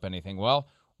to give up anything. Well,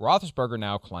 Roethlisberger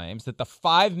now claims that the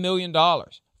 $5 million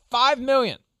that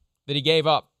he gave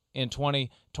up in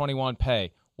 2021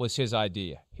 pay was his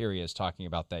idea. Here he is talking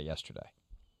about that yesterday.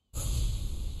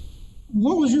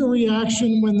 What was your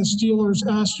reaction when the Steelers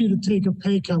asked you to take a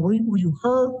pay cut? Were you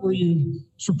hurt? Were you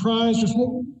surprised? Just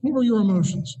what were your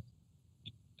emotions?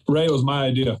 Ray, it was my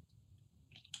idea.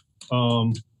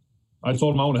 I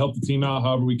told them I want to help the team out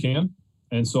however we can.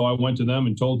 And so I went to them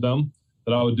and told them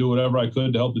that I would do whatever I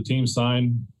could to help the team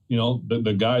sign,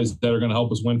 the guys that are going to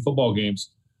help us win football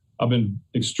games. I've been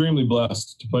extremely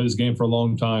blessed to play this game for a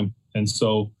long time. And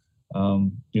so,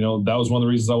 that was one of the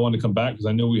reasons I wanted to come back, because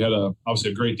I knew we had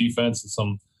obviously a great defense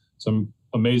and some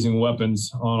amazing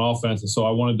weapons on offense. And so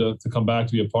I wanted to come back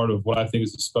to be a part of what I think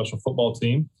is a special football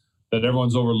team that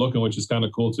everyone's overlooking, which is kind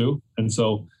of cool too. And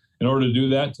so in order to do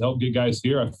that, to help get guys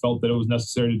here, I felt that it was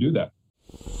necessary to do that.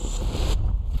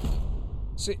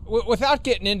 See, without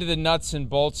getting into the nuts and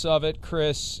bolts of it,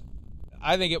 Chris,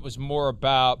 I think it was more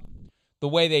about the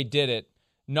way they did it,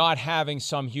 not having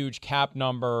some huge cap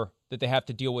number that they have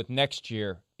to deal with next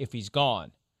year if he's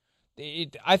gone.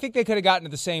 I think they could have gotten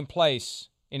to the same place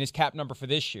in his cap number for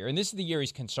this year, and this is the year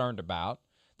he's concerned about.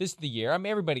 This is the year. I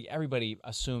mean, everybody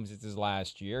assumes it's his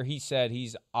last year. He said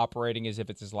he's operating as if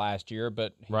it's his last year,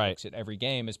 but he looks at every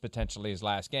game as potentially his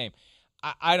last game.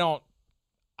 I don't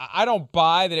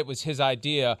buy that it was his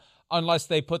idea unless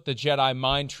they put the Jedi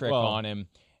mind trick on him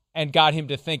and got him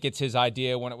to think it's his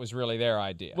idea when it was really their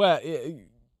idea. Well,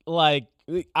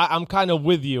 I'm kind of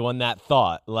with you on that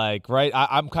thought. Right?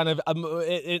 I'm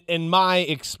in my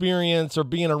experience or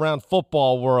being around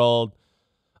football world,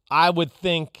 I would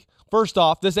think, first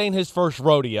off, this ain't his first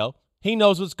rodeo. He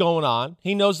knows what's going on.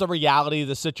 He knows the reality of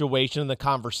the situation and the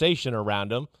conversation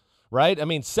around him, right? I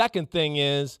mean, second thing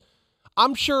is,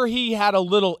 I'm sure he had a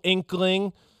little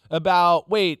inkling about,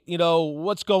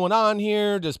 what's going on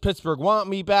here? Does Pittsburgh want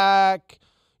me back?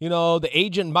 The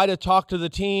agent might have talked to the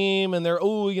team and they're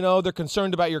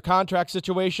concerned about your contract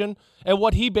situation. And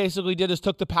what he basically did is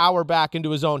took the power back into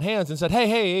his own hands and said,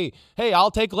 hey, I'll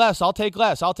take less. I want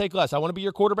to be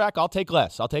your quarterback. I'll take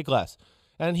less.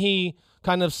 And he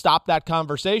kind of stopped that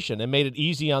conversation and made it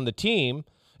easy on the team.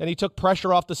 And he took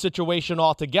pressure off the situation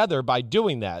altogether by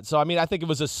doing that. So, I think it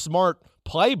was a smart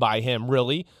play by him,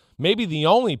 really. Maybe the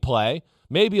only play.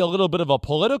 Maybe a little bit of a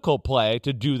political play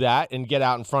to do that and get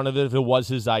out in front of it if it was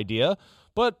his idea.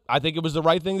 But I think it was the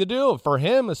right thing to do for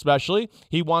him, especially.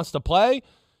 He wants to play.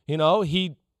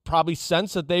 He probably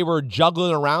sensed that they were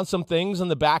juggling around some things in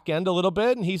the back end a little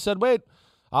bit. And he said, wait,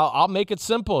 I'll make it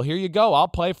simple. Here you go. I'll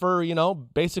play for,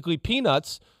 basically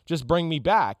peanuts. Just bring me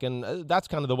back. And that's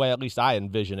kind of the way at least I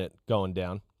envision it going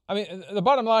down. I mean, the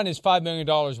bottom line is $5 million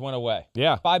went away.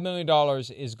 Yeah. $5 million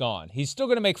is gone. He's still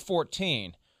going to make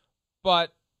 14.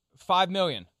 But $5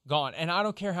 million gone. And I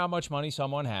don't care how much money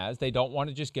someone has. They don't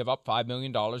want to just give up $5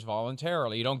 million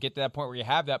voluntarily. You don't get to that point where you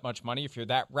have that much money if you're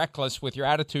that reckless with your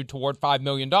attitude toward $5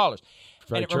 million. And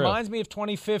it reminds me of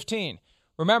 2015.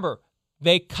 Remember,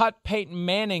 they cut Peyton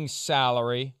Manning's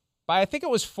salary by, I think it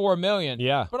was $4 million.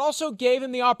 Yeah. But also gave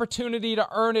him the opportunity to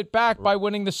earn it back by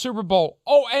winning the Super Bowl.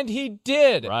 Oh, and he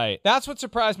did. Right. That's what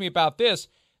surprised me about this.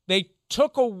 They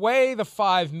took away the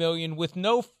 $5 million with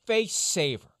no face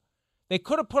saver. They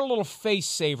could have put a little face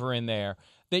saver in there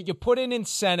that you put in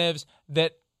incentives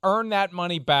that earn that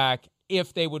money back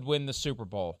if they would win the Super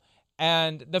Bowl.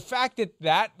 And the fact that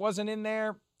that wasn't in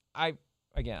there, I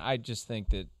just think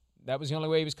that was the only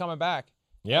way he was coming back.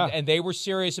 Yeah. And they were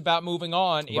serious about moving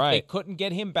on if they couldn't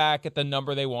get him back at the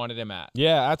number they wanted him at.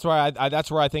 Yeah, that's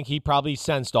where I think he probably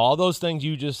sensed all those things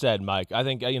you just said, Mike. I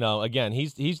think, again,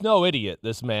 he's no idiot,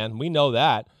 this man. We know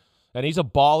that. And he's a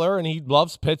baller, and he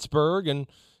loves Pittsburgh, and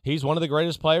he's one of the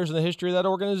greatest players in the history of that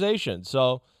organization.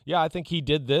 So, yeah, I think he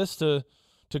did this to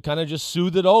kind of just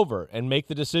soothe it over and make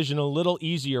the decision a little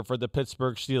easier for the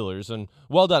Pittsburgh Steelers. And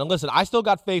well done. And listen, I still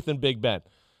got faith in Big Ben.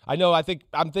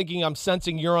 I'm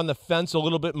sensing you're on the fence a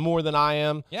little bit more than I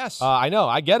am. Yes. I know.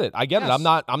 I get it. I'm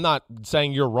not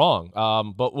saying you're wrong.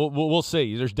 But we'll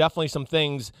see. There's definitely some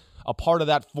things, a part of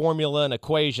that formula and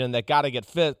equation that got to get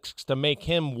fixed to make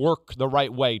him work the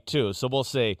right way too. So we'll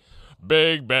see.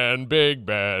 Big Ben, Big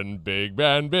Ben, Big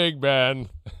Ben, Big Ben.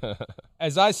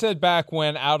 As I said back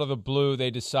when, out of the blue,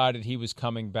 they decided he was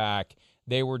coming back,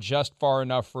 they were just far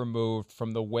enough removed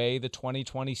from the way the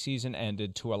 2020 season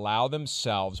ended to allow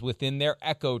themselves, within their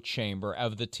echo chamber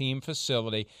of the team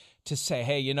facility, to say,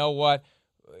 hey, you know what?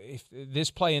 If this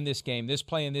play in this game, this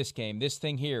play in this game, this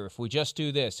thing here, if we just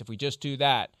do this, if we just do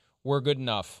that, we're good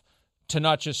enough to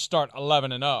not just start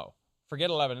 11-0. Forget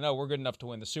 11-0. We're good enough to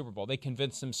win the Super Bowl. They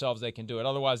convinced themselves they can do it.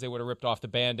 Otherwise, they would have ripped off the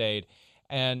Band-Aid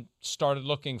and started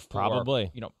looking for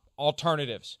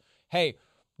alternatives. Hey,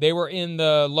 they were in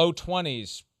the low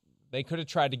 20s. They could have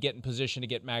tried to get in position to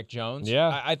get Mac Jones.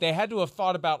 Yeah. They had to have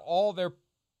thought about all their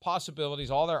possibilities,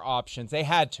 all their options. They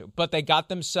had to, but they got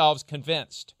themselves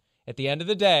convinced at the end of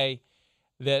the day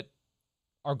that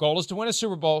our goal is to win a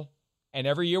Super Bowl, and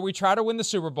every year we try to win the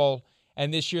Super Bowl,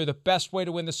 and this year the best way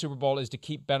to win the Super Bowl is to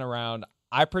keep Ben around.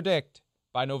 I predict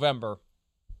by November,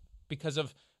 because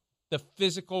of the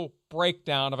physical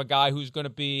breakdown of a guy who's going to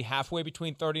be halfway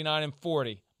between 39 and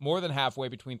 40, more than halfway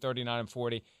between 39 and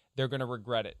 40, they're going to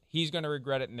regret it. He's going to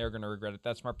regret it, and they're going to regret it.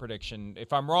 That's my prediction.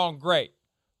 If I'm wrong, great,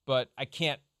 but I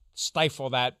can't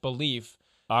stifle that belief.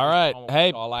 All right.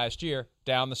 Hey, all last year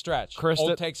down the stretch. Kristen,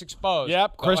 old takes exposed.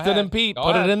 Yep. Go Kristen ahead. and Pete, Go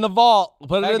put ahead. it in the vault.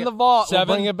 Put it in the vault. We'll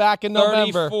bring it back in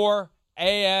November. 7:34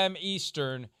 a.m.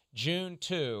 Eastern, June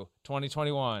 2,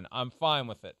 2021. I'm fine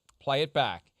with it. Play it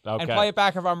back. Okay. And play it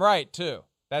back if I'm right, too.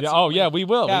 That's we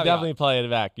will. caveat. We definitely play it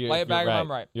back. Play it back if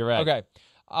I'm right. You're right. Okay.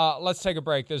 Let's take a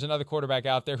break. There's another quarterback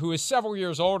out there who is several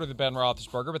years older than Ben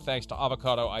Roethlisberger, but thanks to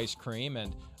avocado ice cream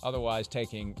and otherwise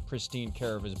taking pristine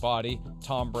care of his body,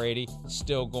 Tom Brady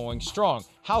still going strong.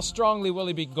 How strongly will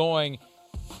he be going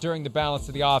during the balance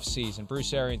of the offseason?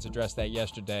 Bruce Arians addressed that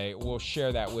yesterday. We'll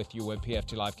share that with you when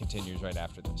PFT Live continues right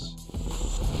after this.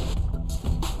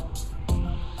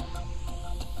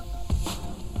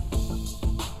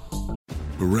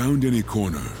 Around any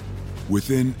corner,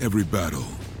 within every battle,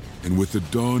 and with the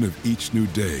dawn of each new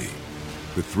day,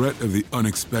 the threat of the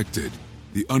unexpected,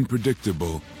 the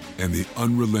unpredictable, and the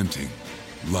unrelenting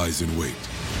lies in wait.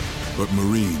 But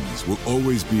Marines will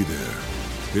always be there.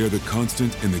 They are the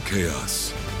constant in the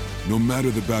chaos. No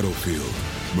matter the battlefield,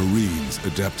 Marines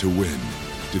adapt to win,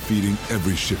 defeating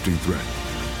every shifting threat,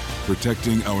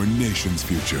 protecting our nation's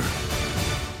future.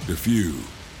 The few,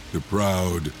 the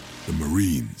proud, the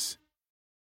Marines.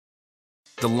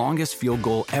 The longest field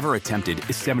goal ever attempted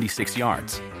is 76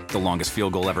 yards. The longest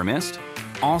field goal ever missed?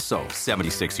 Also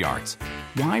 76 yards.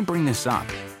 Why bring this up?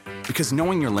 Because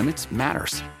knowing your limits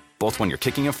matters, both when you're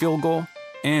kicking a field goal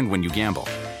and when you gamble.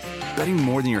 Betting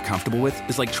more than you're comfortable with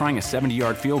is like trying a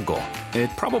 70-yard field goal. It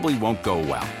probably won't go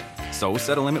well. So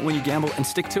set a limit when you gamble and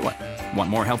stick to it. Want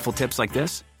more helpful tips like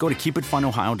this? Go to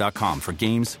keepitfunohio.com for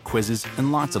games, quizzes,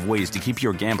 and lots of ways to keep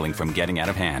your gambling from getting out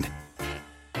of hand.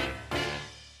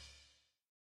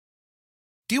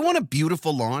 Do you want a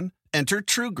beautiful lawn? Enter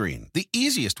TruGreen, the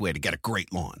easiest way to get a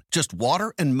great lawn. Just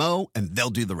water and mow, and they'll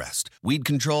do the rest. Weed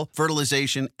control,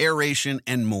 fertilization, aeration,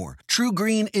 and more.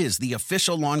 TruGreen is the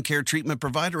official lawn care treatment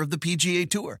provider of the PGA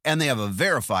Tour, and they have a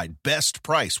verified best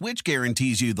price, which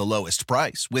guarantees you the lowest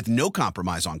price with no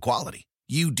compromise on quality.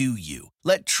 You do you.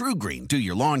 Let TruGreen do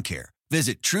your lawn care.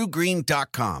 Visit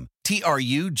TruGreen.com,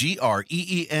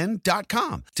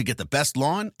 TruGreen.com, to get the best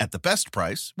lawn at the best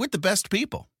price with the best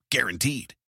people.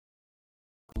 Guaranteed.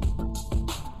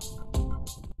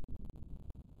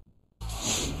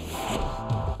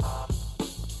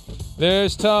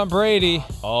 There's Tom Brady.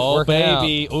 Oh,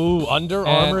 baby. Out. Ooh, Under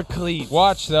Armour cleats.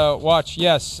 Watch, though. Watch.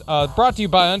 Yes. Brought to you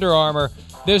by Under Armour.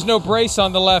 There's no brace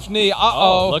on the left knee.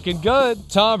 Uh-oh. Looking good.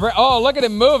 Tom Brady. Oh, look at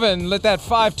him moving. Let that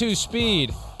 5.2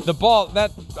 speed. The ball,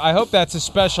 I hope that's a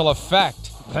special effect.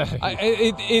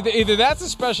 Either that's a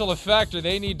special effect or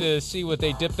they need to see what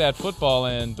they dip that football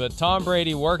in. But Tom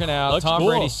Brady working out. Looks Tom cool.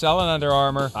 Brady selling Under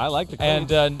Armour. I like the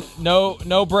cleats. And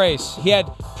no brace. He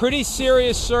had pretty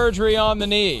serious surgery on the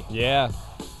knee. Yeah.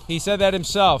 He said that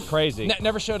himself. Crazy.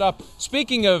 Never showed up.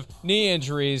 Speaking of knee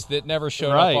injuries that never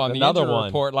showed Right, up on the another injury one.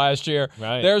 report last year,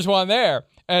 Right. There's one there.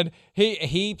 And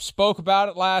he spoke about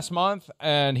it last month,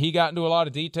 and he got into a lot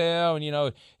of detail. And,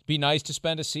 it'd be nice to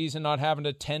spend a season not having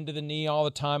to tend to the knee all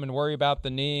the time and worry about the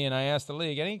knee. And I asked the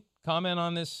league, any comment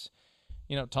on this?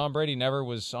 Tom Brady never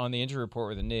was on the injury report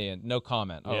with a knee, and no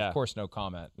comment. Oh, Yeah. Of course, no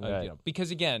comment. Right.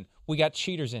 Because, again, we got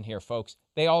cheaters in here, folks.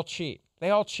 They all cheat.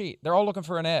 They're all looking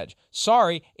for an edge.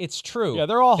 Sorry, it's true. Yeah,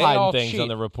 they're all They hiding things cheat. on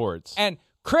the reports. And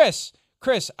Chris,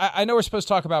 I know we're supposed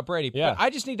to talk about Brady, Yeah. but I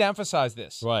just need to emphasize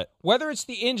this. What? Whether it's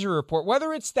the injury report,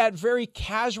 whether it's that very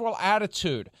casual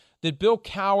attitude that Bill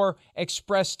Cowher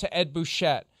expressed to Ed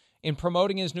Bouchette in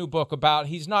promoting his new book about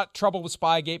he's not trouble with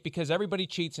Spygate because everybody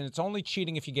cheats and it's only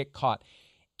cheating if you get caught.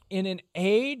 In an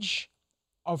age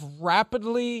of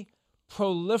rapidly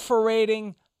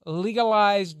proliferating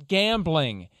legalized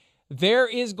gambling, there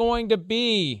is going to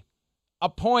be a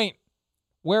point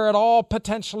where it all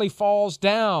potentially falls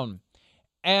down.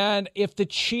 And if the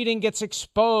cheating gets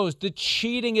exposed, the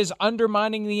cheating is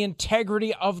undermining the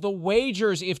integrity of the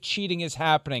wagers if cheating is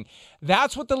happening.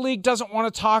 That's what the league doesn't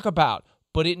want to talk about,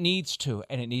 but it needs to,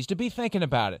 and it needs to be thinking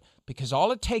about it, because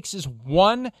all it takes is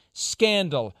one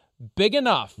scandal big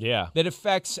enough that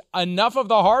affects enough of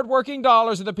the hardworking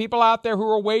dollars of the people out there who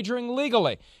are wagering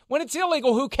legally. When it's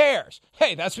illegal, who cares?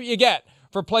 Hey, that's what you get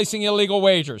for placing illegal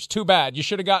wagers. Too bad. You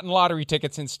should have gotten lottery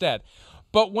tickets instead.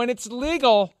 But when it's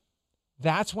legal,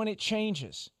 that's when it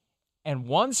changes. And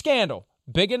one scandal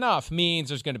big enough means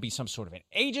there's going to be some sort of an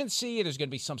agency, there's going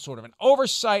to be some sort of an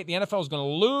oversight. The NFL is going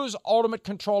to lose ultimate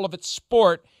control of its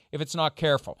sport if it's not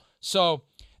careful. So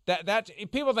that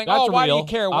people think, that's why real. do you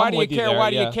care? Why do you care? Why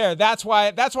do you care? That's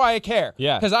why I care.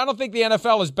 Yeah. Because I don't think the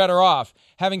NFL is better off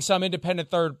having some independent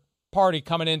third party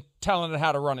coming in telling it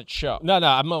how to run its show. No,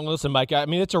 listen, Mike, I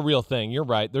mean, it's a real thing. You're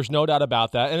right. There's no doubt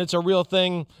about that. And it's a real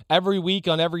thing every week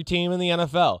on every team in the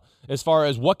NFL as far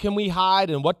as what can we hide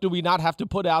and what do we not have to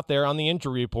put out there on the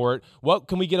injury report. What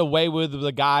can we get away with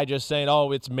the guy just saying,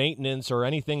 oh, it's maintenance or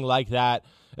anything like that.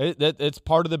 It's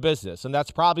part of the business. And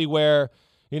that's probably where,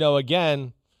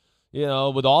 again,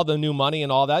 with all the new money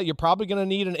and all that, you're probably going to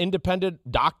need an independent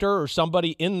doctor or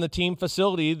somebody in the team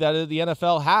facility that the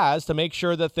NFL has to make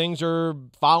sure that things are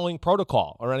following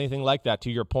protocol or anything like that,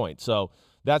 to your point. So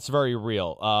that's very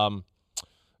real.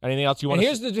 Anything else you want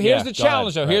to say? Here's the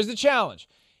challenge, though. Right. Here's the challenge.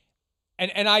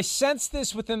 And I sense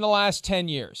this within the last 10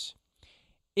 years.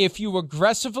 If you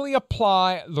aggressively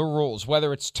apply the rules,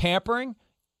 whether it's tampering,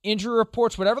 injury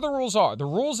reports, whatever the rules are, the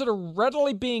rules that are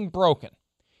readily being broken,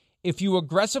 if you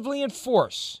aggressively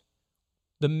enforce,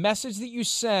 the message that you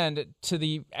send to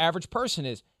the average person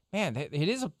is, man,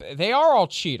 they are all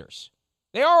cheaters.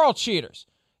 They are all cheaters.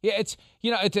 Yeah,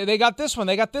 they got this one,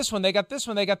 they got this one, they got this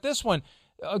one, they got this one.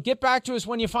 Get back to us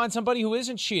when you find somebody who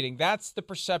isn't cheating. That's the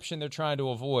perception they're trying to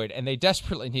avoid, and they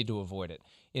desperately need to avoid it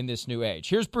in this new age.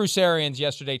 Here's Bruce Arians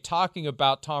yesterday talking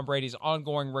about Tom Brady's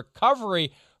ongoing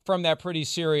recovery from that pretty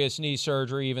serious knee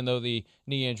surgery, even though the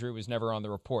knee injury was never on the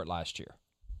report last year.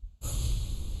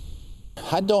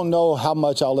 I don't know how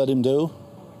much I'll let him do,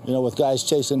 with guys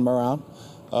chasing him around.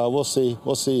 We'll see.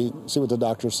 We'll see what the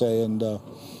doctors say, and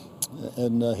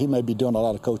he may be doing a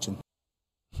lot of coaching.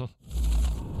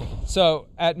 So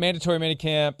at mandatory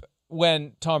minicamp,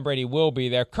 when Tom Brady will be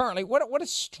there, currently, what a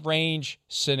strange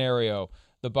scenario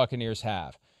the Buccaneers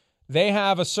have. They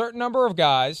have a certain number of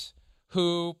guys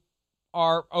who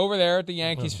are over there at the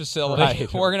Yankees facility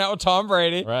working out with Tom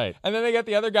Brady. Right. And then they got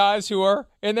the other guys who are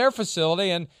in their facility,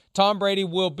 and Tom Brady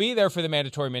will be there for the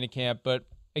mandatory minicamp. But,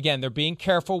 again, they're being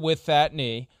careful with that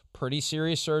knee. Pretty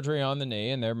serious surgery on the knee,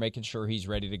 and they're making sure he's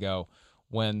ready to go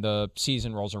when the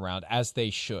season rolls around, as they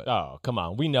should. Oh, come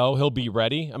on. We know he'll be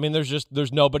ready. I mean,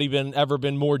 there's nobody ever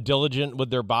been more diligent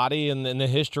with their body in the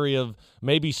history of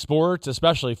maybe sports,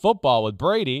 especially football with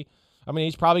Brady. I mean,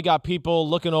 he's probably got people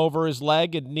looking over his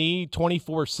leg and knee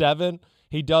 24/7.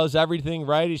 He does everything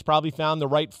right. He's probably found the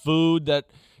right food that,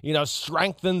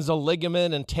 strengthens a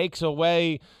ligament and takes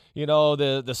away,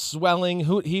 the swelling.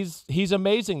 He's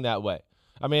amazing that way.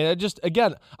 I mean,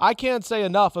 I can't say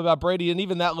enough about Brady and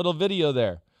even that little video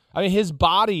there. I mean, his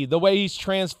body, the way he's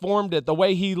transformed it, the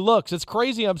way he looks. It's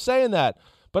crazy I'm saying that.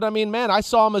 But, I mean, man, I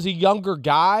saw him as a younger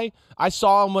guy. I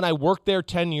saw him when I worked there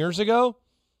 10 years ago.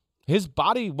 His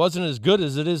body wasn't as good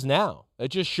as it is now. It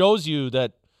just shows you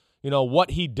that, what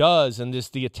he does and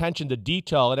just the attention to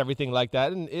detail and everything like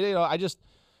that. And,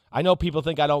 I know people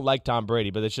think I don't like Tom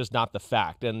Brady, but it's just not the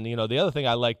fact. And, the other thing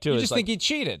I like, too, you is just think he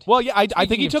cheated. Well, yeah, I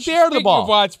think he took the air of the ball. Speaking of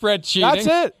widespread cheating. That's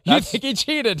it. You think he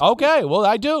cheated. Okay, well,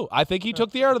 I do. I think he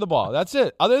took the air of the ball. That's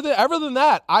it. Other than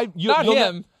that, not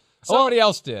him. Somebody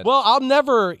else did. Well, I'll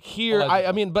never hear.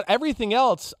 But everything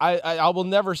else, I will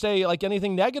never say like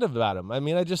anything negative about him. I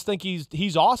mean, I just think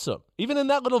he's awesome. Even in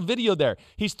that little video there,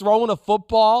 he's throwing a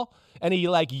football and he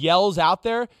like yells out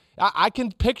there. I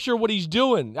can picture what he's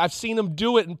doing. I've seen him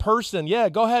do it in person. Yeah,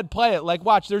 go ahead, play it. Like,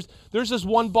 watch. There's this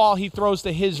one ball he throws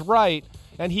to his right,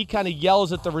 and he kind of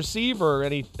yells at the receiver,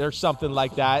 or something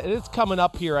like that. And it's coming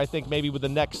up here, I think, maybe with the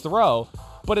next throw.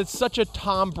 But it's such a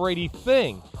Tom Brady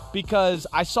thing because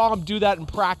I saw him do that in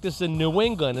practice in New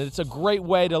England, and it's a great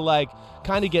way to, like,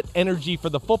 kind of get energy for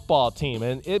the football team.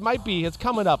 And it's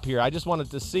coming up here. I just wanted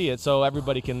to see it so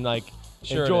everybody can, like,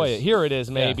 enjoy it. Here it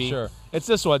is, maybe. Yeah, sure. It's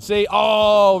this one. See?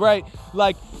 Oh, right.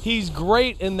 Like, he's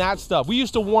great in that stuff. We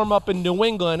used to warm up in New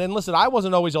England, and listen, I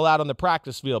wasn't always allowed on the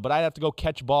practice field, but I'd have to go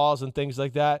catch balls and things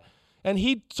like that. And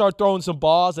he'd start throwing some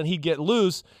balls, and he'd get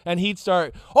loose, and he'd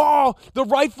start, the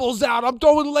rifle's out. I'm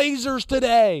throwing lasers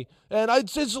today. And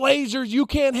it's lasers. You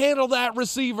can't handle that,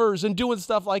 receivers, and doing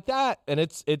stuff like that. And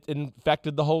it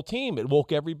infected the whole team. It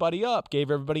woke everybody up, gave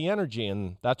everybody energy,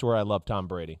 and that's where I love Tom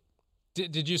Brady.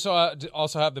 Did you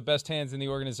also have the best hands in the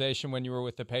organization when you were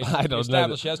with the Patriots? I don't know. You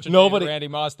established yesterday, Randy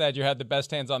Moss, that you had the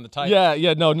best hands on the Titans.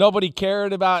 Yeah, no, nobody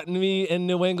cared about me in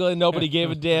New England. Nobody gave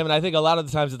a damn. And I think a lot of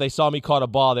the times that they saw me caught a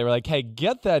ball, they were like, hey,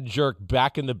 get that jerk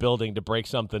back in the building to break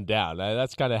something down.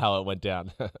 That's kind of how it went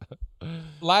down.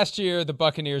 Last year, the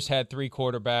Buccaneers had 3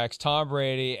 quarterbacks, Tom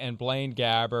Brady and Blaine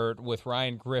Gabbert, with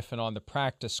Ryan Griffin on the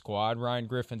practice squad. Ryan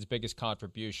Griffin's biggest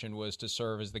contribution was to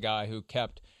serve as the guy who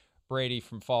kept Brady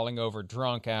from falling over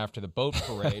drunk after the boat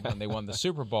parade when they won the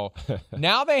Super Bowl.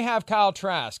 Now they have Kyle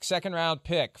Trask, second-round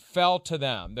pick, fell to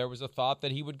them. There was a thought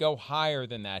that he would go higher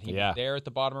than that. He was there at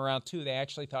the bottom of round 2. They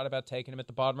actually thought about taking him at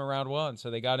the bottom of round 1, so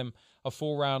they got him a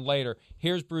full round later.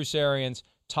 Here's Bruce Arians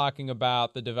talking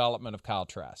about the development of Kyle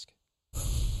Trask.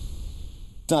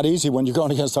 It's not easy when you're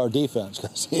going against our defense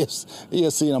because he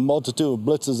has seen a multitude of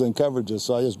blitzes and coverages,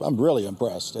 so I'm really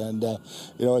impressed. And,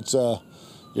 it's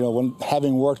when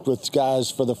having worked with guys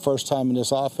for the first time in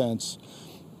this offense,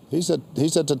 he's at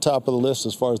the top of the list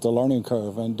as far as the learning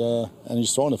curve, and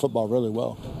he's throwing the football really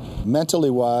well. Mentally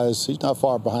wise, he's not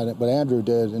far behind it, but Andrew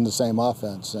did in the same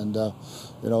offense, and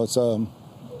it's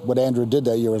what Andrew did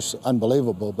that year was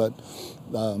unbelievable. But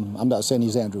I'm not saying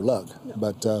he's Andrew Luck,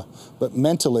 but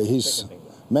mentally he's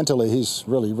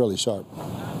really, really sharp.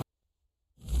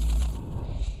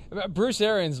 Bruce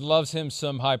Arians loves him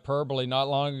some hyperbole. Not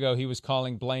long ago, he was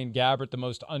calling Blaine Gabbert the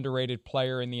most underrated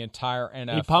player in the entire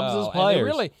NFL. He pumps his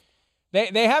players.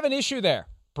 They have an issue there.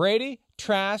 Brady,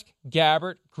 Trask,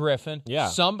 Gabbert, Griffin. Yeah.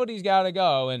 Somebody's got to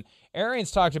go. And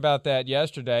Arians talked about that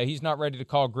yesterday. He's not ready to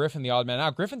call Griffin the odd man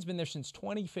out. Griffin's been there since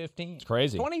 2015. It's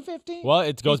crazy. 2015? Well,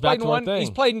 it goes back to one thing. He's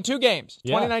played in 2 games.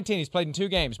 Yeah. 2019, he's played in 2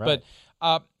 games. Right.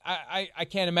 But I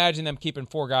can't imagine them keeping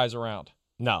 4 guys around.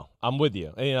 No, I'm with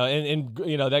you. And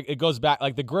that it goes back,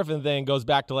 like the Griffin thing goes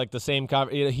back to like the same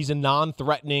he's a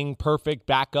non-threatening, perfect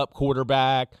backup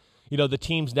quarterback. The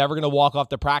team's never going to walk off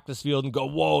the practice field and go,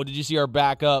 "Whoa, did you see our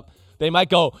backup?" They might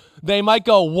go,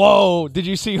 "Whoa, did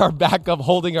you see our backup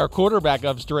holding our quarterback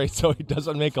up straight so he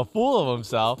doesn't make a fool of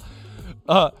himself?"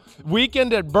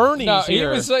 Weekend at Bernie's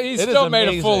here. He still made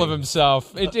a fool of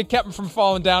himself. It kept him from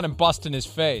falling down and busting his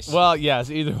face. Well, yes,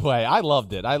 either way. I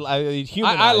loved it. I thought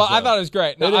it was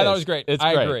great. I thought it was great. It's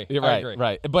I great. agree. You're right, I agree.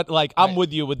 Right. But, I'm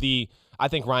with you with I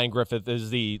think Ryan Griffith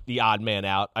is the odd man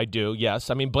out. I do, yes.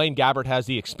 I mean, Blaine Gabbert has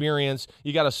the experience.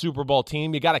 You got a Super Bowl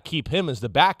team. You got to keep him as the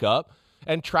backup.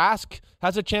 And Trask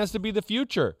has a chance to be the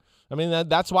future. I mean,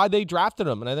 that's why they drafted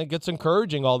him. And I think it's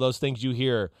encouraging, all those things you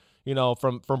hear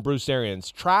from Bruce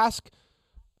Arians. Trask,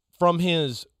 from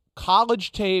his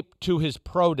college tape to his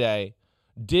pro day,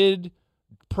 did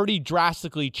pretty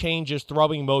drastically change his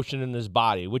throwing motion in his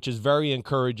body, which is very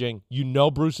encouraging.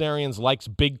 Bruce Arians likes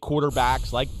big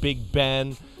quarterbacks like Big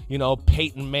Ben,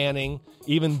 Peyton Manning,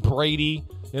 even Brady,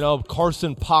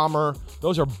 Carson Palmer.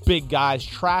 Those are big guys.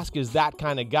 Trask is that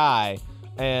kind of guy,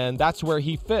 and that's where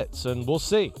he fits, and we'll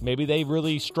see. Maybe they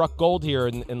really struck gold here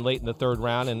in late in the 3rd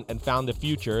round and found the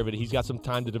future, but he's got some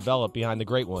time to develop behind the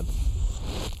great one.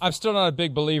 I'm still not a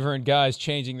big believer in guys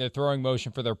changing their throwing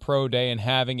motion for their pro day and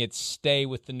having it stay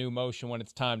with the new motion when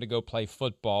it's time to go play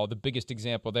football. The biggest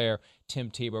example there,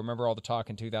 Tim Tebow. Remember all the talk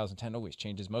in 2010? Oh, he's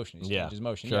changed his motion. Changed his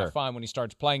motion. Sure. Yeah, fine. When he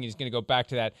starts playing, he's going to go back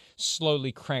to that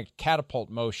slowly cranked catapult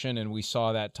motion, and we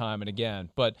saw that time and again.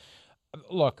 But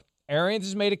look, Arians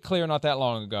has made it clear not that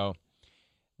long ago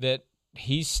that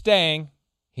he's staying.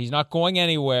 He's not going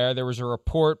anywhere. There was a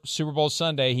report Super Bowl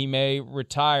Sunday he may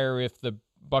retire if the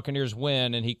Buccaneers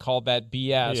win, and he called that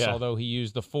BS, although he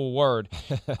used the full word.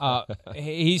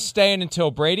 He's staying until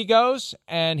Brady goes,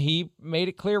 and he made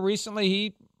it clear recently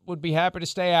he would be happy to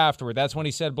stay afterward. That's when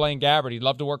he said Blaine Gabbert. He'd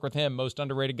love to work with him, most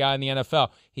underrated guy in the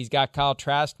NFL. He's got Kyle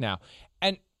Trask now.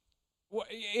 And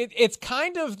it's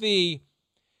kind of the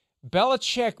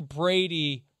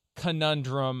Belichick-Brady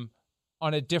conundrum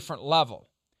on a different level,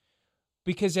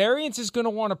 because Arians is going to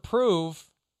want to prove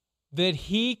that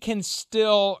he can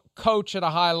still coach at a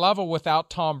high level without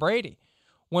Tom Brady.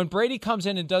 When Brady comes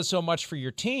in and does so much for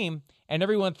your team and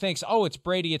everyone thinks, oh, it's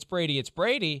Brady, I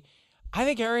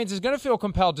think Arians is going to feel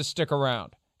compelled to stick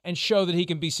around and show that he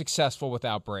can be successful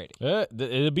without Brady.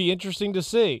 It'd be interesting to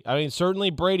see. I mean, certainly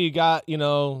Brady got,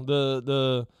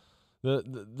 the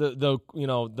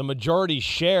majority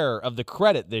share of the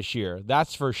credit this year.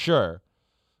 That's for sure.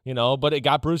 But it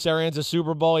got Bruce Arians a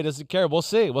Super Bowl. He doesn't care. We'll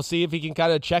see. We'll see if he can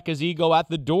kind of check his ego at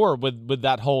the door with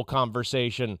that whole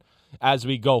conversation as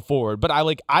we go forward. But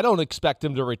I don't expect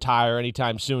him to retire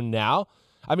anytime soon now.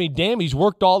 I mean, damn, he's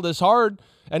worked all this hard,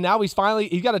 and now he's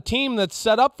got a team that's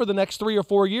set up for the next 3 or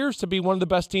 4 years to be one of the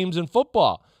best teams in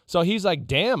football. So he's like,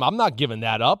 damn, I'm not giving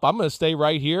that up. I'm going to stay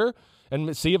right here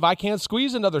and see if I can't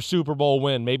squeeze another Super Bowl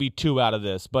win, maybe 2 out of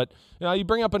this. But, you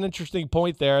bring up an interesting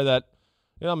point there that,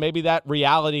 maybe that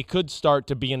reality could start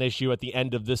to be an issue at the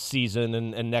end of this season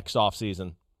and next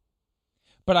offseason.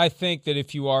 But I think that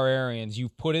if you are Arians,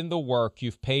 you've put in the work,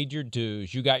 you've paid your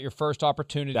dues, you got your first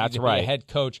opportunity to be a head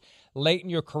coach late in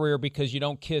your career because you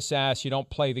don't kiss ass, you don't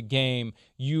play the game,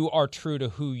 you are true to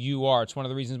who you are. It's one of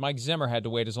the reasons Mike Zimmer had to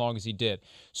wait as long as he did.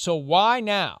 So why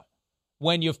now,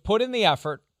 when you've put in the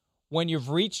effort, when you've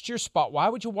reached your spot, why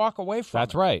would you walk away from it?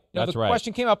 That's right. The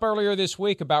question came up earlier this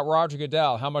week about Roger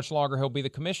Goodell, how much longer he'll be the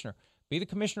commissioner. Be the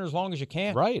commissioner as long as you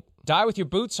can. Right. Die with your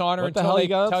boots on her until they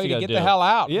tell you to get the hell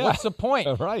out. Yeah. What's the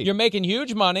point? Right. You're making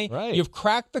huge money. Right. You've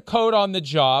cracked the code on the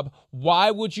job.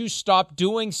 Why would you stop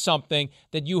doing something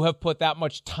that you have put that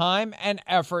much time and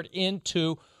effort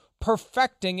into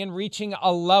perfecting and reaching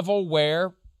a level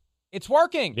where it's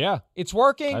working? Yeah. It's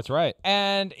working. That's right.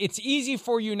 And it's easy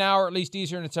for you now, or at least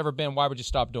easier than it's ever been. Why would you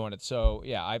stop doing it? So,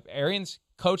 yeah, Arians,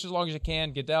 coach as long as you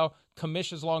can. Goodell,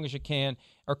 commission as long as you can,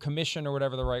 or commission or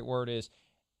whatever the right word is.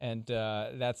 And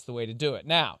that's the way to do it.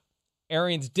 Now,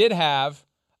 Arians did have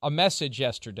a message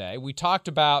yesterday. We talked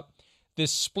about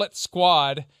this split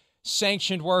squad,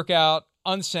 sanctioned workout,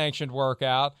 unsanctioned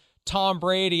workout, Tom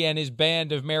Brady and his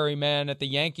band of merry men at the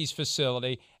Yankees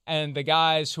facility, and the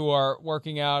guys who are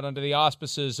working out under the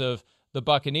auspices of the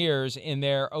Buccaneers in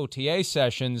their OTA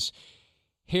sessions.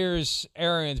 Here's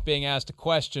Arians being asked a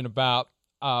question about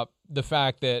the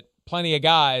fact that plenty of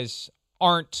guys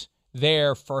aren't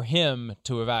there for him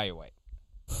to evaluate.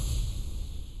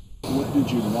 What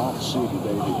did you not see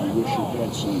today that you wish you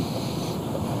had seen?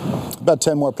 About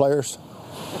 10 more players.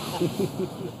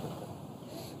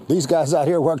 These guys out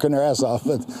here working their ass off,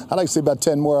 but I'd like to see about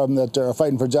 10 more of them that are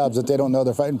fighting for jobs that they don't know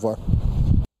they're fighting for.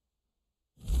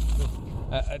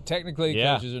 Technically,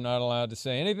 coaches are not allowed to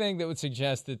say anything that would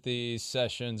suggest that these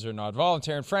sessions are not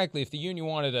voluntary. And frankly, if the union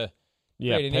wanted to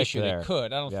create an issue, they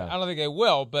could. I don't think they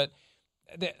will, but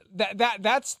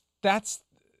that's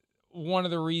one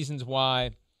of the reasons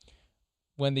why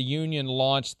when the union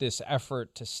launched this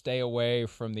effort to stay away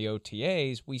from the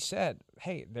OTAs, we said,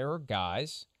 hey, there are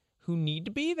guys who need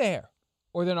to be there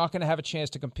or they're not going to have a chance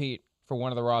to compete for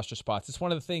one of the roster spots. It's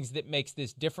one of the things that makes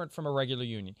this different from a regular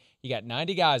union. You got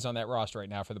 90 guys on that roster right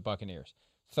now for the Buccaneers.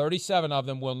 37 of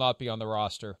them will not be on the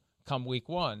roster come week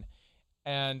 1.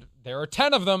 And there are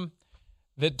 10 of them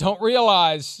that don't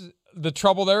realize the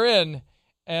trouble they're in,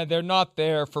 and they're not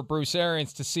there for Bruce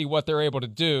Arians to see what they're able to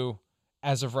do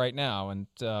as of right now. And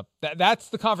that's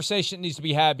the conversation that needs to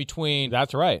be had between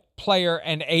player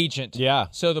and agent. Yeah.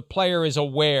 So the player is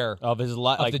aware of his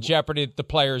the jeopardy that the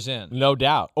player's in. No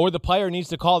doubt. Or the player needs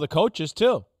to call the coaches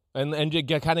too. And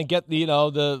kind of get the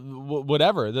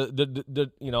whatever. Give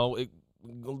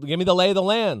me the lay of the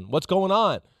land. What's going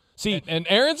on? See, and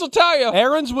Arians will tell you.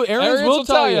 Arians will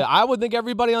tell you. I would think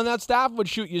everybody on that staff would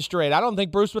shoot you straight. I don't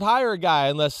think Bruce would hire a guy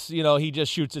unless, he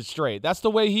just shoots it straight. That's the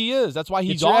way he is. That's why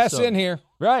he's awesome. Get your ass in here.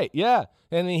 Right, yeah.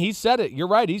 And he said it. You're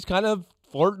right. He's kind of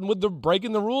flirting with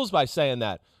breaking the rules by saying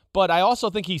that. But I also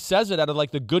think he says it out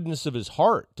of the goodness of his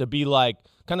heart to be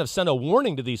kind of send a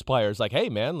warning to these players hey,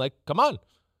 man, come on.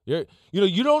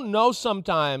 You don't know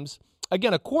sometimes.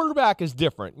 Again, a quarterback is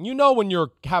different. When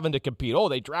you're having to compete,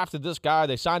 they drafted this guy,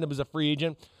 they signed him as a free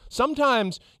agent.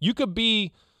 Sometimes you could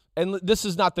be, and this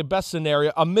is not the best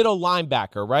scenario, a middle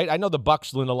linebacker, right? I know the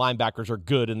Bucs and the linebackers are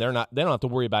good and they don't have to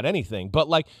worry about anything. But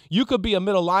you could be a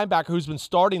middle linebacker who's been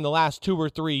starting the last 2 or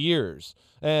 3 years.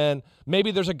 And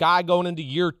maybe there's a guy going into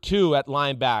year 2 at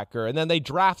linebacker, and then they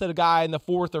drafted a guy in the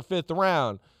 4th or 5th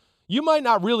round. You might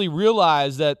not really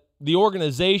realize that the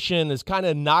organization is kind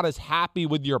of not as happy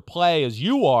with your play as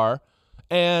you are,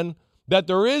 and that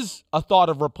there is a thought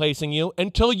of replacing you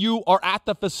until you are at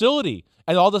the facility.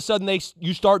 And all of a sudden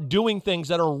you start doing things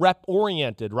that are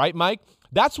rep-oriented, right, Mike?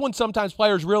 That's when sometimes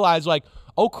players realize,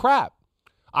 oh, crap,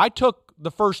 I took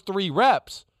the first 3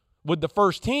 reps with the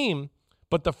first team,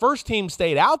 but the first team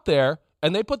stayed out there,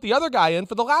 and they put the other guy in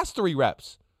for the last 3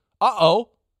 reps. I'm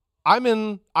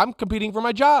competing for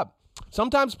my job.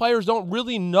 Sometimes players don't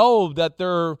really know that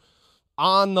they're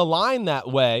on the line that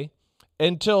way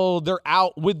until they're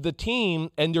out with the team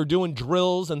and they're doing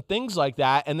drills and things like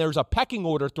that, and there's a pecking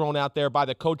order thrown out there by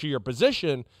the coach of your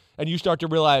position, and you start to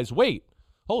realize, wait,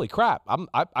 holy crap,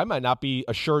 I might not be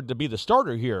assured to be the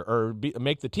starter here or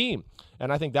make the team.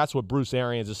 And I think that's what Bruce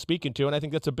Arians is speaking to, and I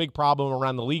think that's a big problem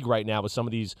around the league right now with some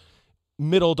of these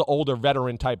middle to older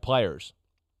veteran-type players.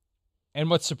 And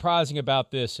what's surprising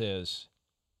about this is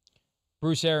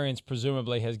Bruce Arians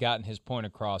presumably has gotten his point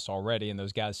across already, and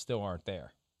those guys still aren't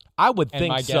there. I would think so.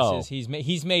 And my guess is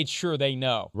he's made sure they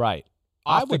know. Right.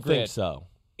 I would think so.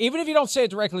 Even if you don't say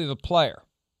it directly to the player,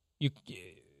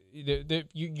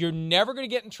 you're never going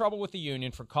to get in trouble with the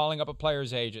union for calling up a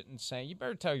player's agent and saying, you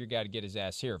better tell your guy to get his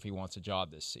ass here if he wants a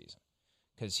job this season.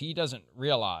 because he doesn't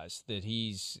realize that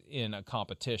he's in a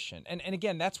competition. And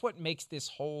again, that's what makes this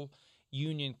whole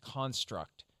union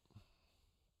construct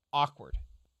awkward.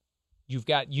 You've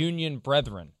got union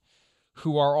brethren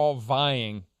who are all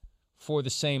vying for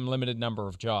the same limited number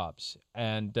of jobs,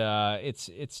 and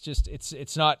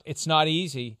it's not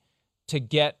easy to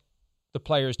get the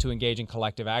players to engage in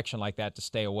collective action like that to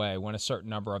stay away when a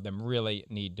certain number of them really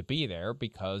need to be there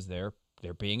because they're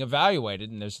being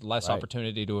evaluated and there's less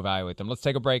opportunity to evaluate them. Let's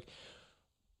take a break.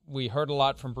 We heard a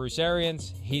lot from Bruce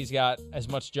Arians. He's got as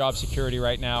much job security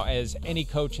right now as any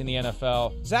coach in the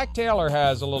NFL. Zac Taylor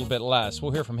has a little bit less.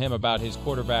 We'll hear from him about his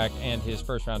quarterback and his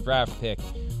first-round draft pick.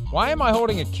 Why am I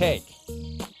holding a cake?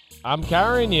 I'm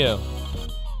carrying you.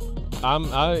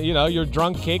 Your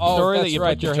drunk cake story that you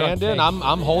put your hand in.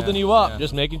 I'm holding you up,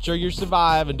 just making sure you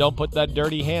survive and don't put that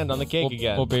dirty hand on the cake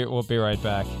again. We'll be right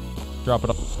back. Drop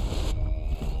it off.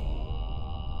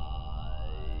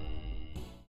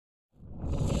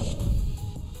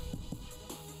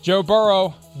 Joe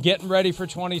Burrow getting ready for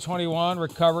 2021,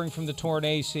 recovering from the torn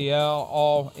ACL.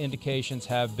 All indications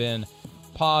have been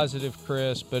positive,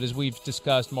 Chris, but as we've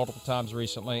discussed multiple times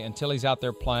recently, until he's out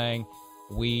there playing,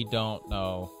 we don't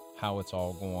know how it's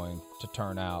all going to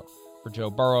turn out for Joe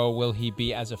Burrow. Will he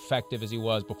be as effective as he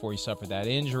was before he suffered that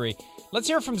injury? Let's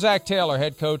hear from Zac Taylor,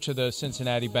 head coach of the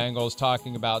Cincinnati Bengals,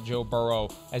 talking about Joe Burrow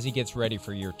as he gets ready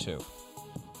for year 2.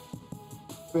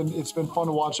 It's been fun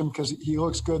to watch him because he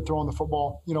looks good throwing the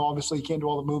football. Obviously he can't do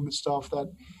all the movement stuff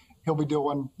that he'll be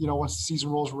doing, once the season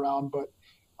rolls around. But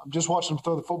I'm just watching him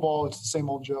throw the football. It's the same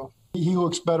old Joe. He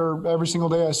looks better every single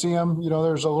day I see him.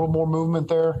 There's a little more movement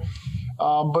there.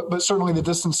 But certainly the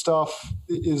distance stuff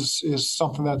is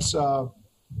something that's not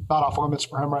off limits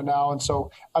for him right now. And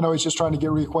so I know he's just trying to get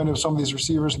reacquainted with some of these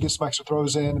receivers and get some extra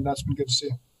throws in, and that's been good to see.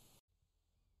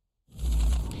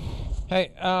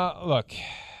 Hey, look.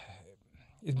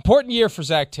 Important year for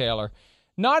Zac Taylor.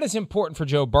 Not as important for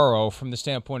Joe Burrow from the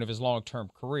standpoint of his long-term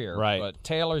career. Right. But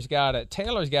Taylor's got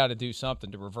to do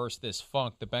something to reverse this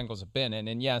funk the Bengals have been in.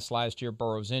 And yes, last year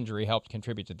Burrow's injury helped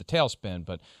contribute to the tailspin,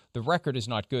 but the record is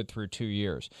not good through 2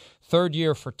 years. Third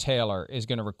year for Taylor is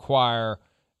going to require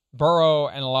Burrow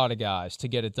and a lot of guys to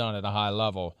get it done at a high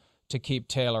level to keep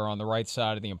Taylor on the right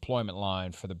side of the employment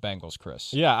line for the Bengals,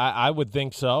 Chris. Yeah, I would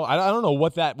think so. I don't know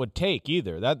what that would take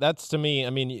either. That's to me,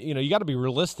 you got to be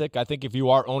realistic. I think if you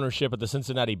are ownership of the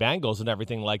Cincinnati Bengals and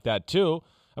everything like that too,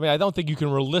 I don't think you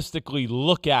can realistically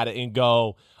look at it and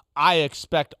go, I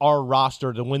expect our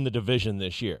roster to win the division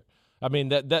this year.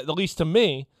 That at least to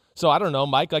me. So I don't know,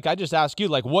 Mike, I just ask you,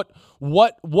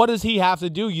 what does he have to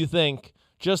do, you think,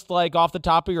 just off the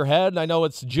top of your head? And I know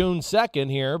it's June 2nd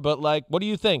here, but what do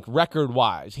you think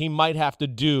record-wise he might have to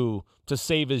do to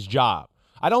save his job?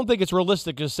 I don't think it's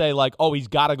realistic to say he's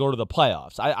got to go to the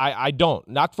playoffs. I don't.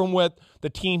 Not from with the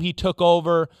team he took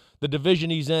over, the division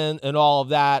he's in, and all of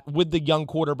that, with the young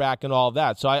quarterback and all of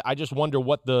that. So I just wonder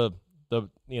what the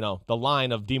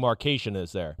line of demarcation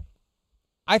is there.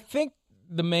 I think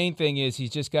the main thing is he's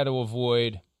just got to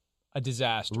avoid a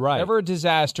disaster. Right. Whatever a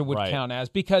disaster would count as.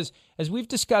 Because, as we've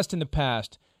discussed in the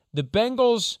past, the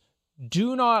Bengals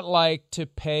do not like to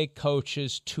pay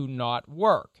coaches to not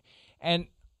work. And,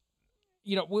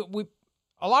 we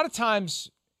a lot of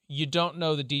times you don't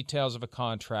know the details of a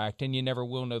contract, and you never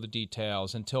will know the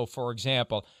details until, for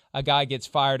example, a guy gets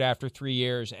fired after 3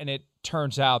 years, and it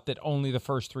turns out that only the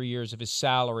first 3 years of his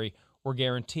salary were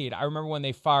guaranteed. I remember when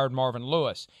they fired Marvin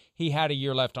Lewis. He had a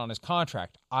year left on his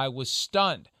contract. I was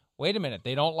stunned. Wait a minute,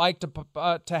 they don't like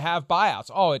to have buyouts.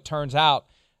 Oh, it turns out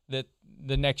that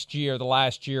the next year, the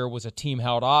last year, was a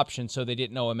team-held option, so they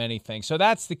didn't owe him anything. So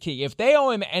that's the key. If they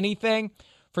owe him anything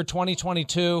for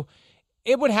 2022,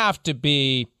 it would have to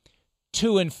be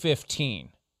 2-15,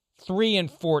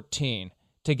 3-14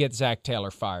 to get Zac Taylor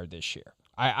fired this year.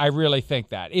 I really think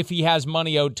that, if he has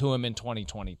money owed to him in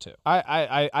 2022.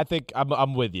 I think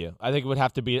I'm with you. I think it would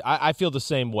have to be. I feel the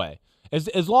same way.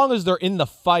 As long as they're in the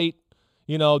fight,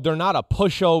 they're not a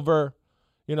pushover.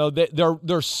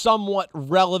 They're somewhat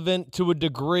relevant to a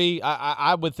degree.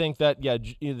 I would think that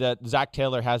that Zac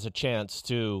Taylor has a chance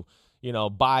to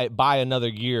buy another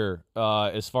year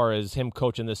as far as him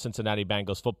coaching the Cincinnati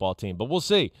Bengals football team. But we'll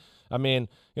see.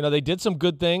 They did some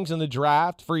good things in the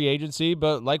draft, free agency,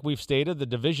 but like we've stated, the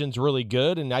division's really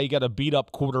good, and now you got a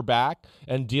beat-up quarterback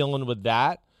and dealing with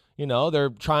that. They're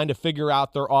trying to figure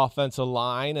out their offensive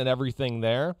line and everything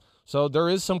there. So there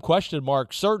is some question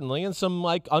marks, certainly, and some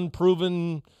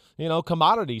unproven,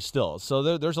 commodities still.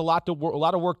 So there's a lot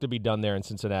of work to be done there in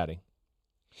Cincinnati.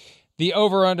 The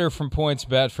over/under from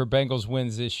PointsBet for Bengals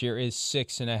wins this year is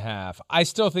 6.5. I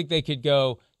still think they could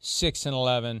go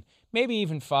 6-11, maybe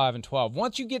even 5-12.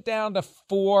 Once you get down to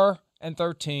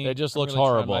 4-13, it just looks really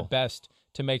horrible. trying my best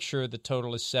to make sure the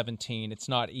total is 17. It's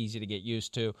not easy to get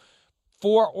used to.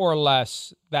 4 or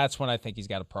less, that's when I think he's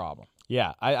got a problem.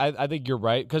 Yeah, I think you're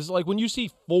right. Because, like, when you see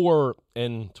 4-12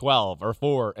 or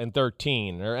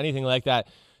 4-13 or anything like that,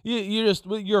 you just,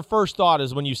 your first thought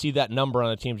is when you see that number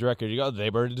on a team's record, you go, they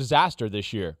were a disaster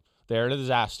this year. They're a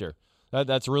disaster.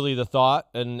 That's really the thought,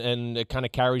 and it kind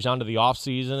of carries on to the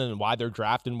offseason and why they're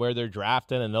drafting where they're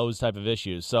drafting and those type of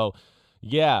issues. So,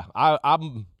 yeah,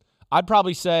 I'd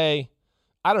probably say,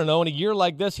 I don't know, in a year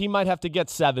like this, he might have to get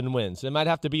 7 wins. It might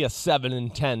have to be a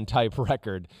 7-10 type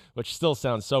record, which still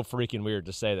sounds so freaking weird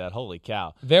to say that. Holy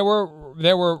cow. There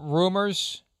were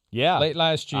rumors late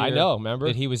last year. I know, remember?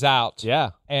 That he was out. Yeah.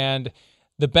 And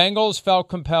the Bengals felt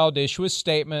compelled to issue a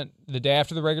statement the day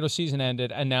after the regular season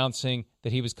ended announcing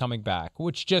that he was coming back,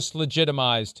 which just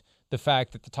legitimized the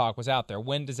fact that the talk was out there.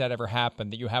 When does that ever happen,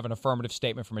 that you have an affirmative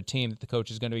statement from a team that the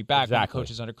coach is going to be back when the coach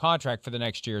is under contract for the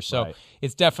next year? So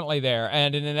It's definitely there.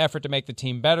 And in an effort to make the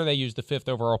team better, they used the 5th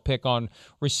overall pick on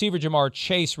receiver Ja'Marr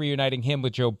Chase, reuniting him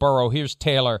with Joe Burrow. Here's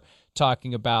Taylor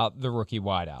talking about the rookie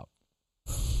wideout.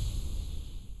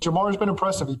 Ja'Marr's been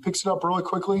impressive. He picks it up really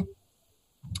quickly.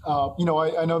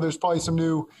 I know there's probably some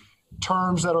new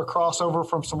terms that are crossover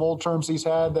from some old terms he's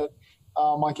had that,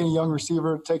 like any young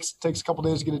receiver, it takes a couple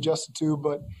days to get adjusted to.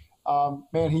 But,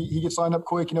 man, he gets lined up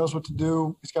quick. He knows what to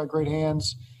do. He's got great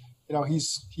hands.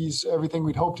 He's everything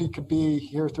we'd hoped he could be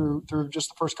here through just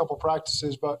the first couple of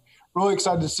practices. But really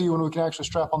excited to see when we can actually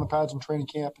strap on the pads in training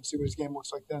camp and see what his game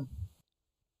looks like then.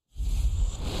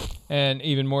 And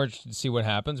even more interested to see what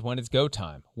happens when it's go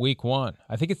time, week 1.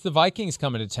 I think it's the Vikings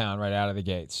coming to town right out of the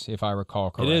gates, if I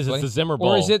recall correctly. It is. It's the Zimmer Bowl.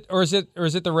 Or is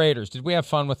it the Raiders? Did we have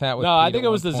fun with that? No, I think it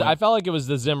was I felt like it was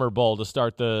the Zimmer Bowl to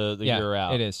start the year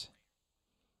out. It is.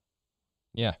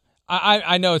 Yeah,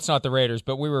 I know it's not the Raiders,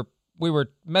 but we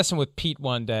were messing with Pete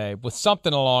one day with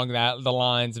something along the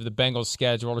lines of the Bengals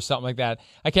schedule or something like that.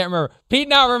 I can't remember. Pete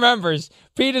now remembers.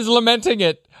 Pete is lamenting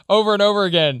it over and over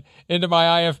again into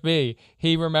my IFB.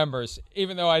 He remembers,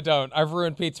 even though I don't. I've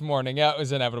ruined Pete's morning. Yeah, it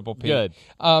was inevitable, Pete. Good.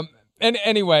 And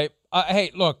anyway,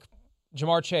 hey, look,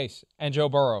 Ja'Marr Chase and Joe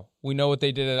Burrow, we know what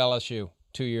they did at LSU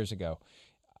 2 years ago.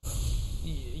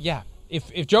 Yeah,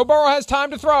 if Joe Burrow has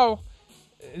time to throw,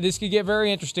 this could get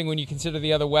very interesting when you consider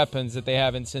the other weapons that they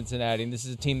have in Cincinnati. And this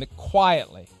is a team that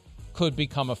quietly could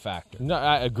become a factor. No,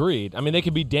 I agreed. I mean, they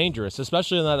could be dangerous,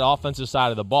 especially on that offensive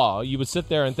side of the ball. You would sit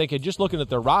there and think, just looking at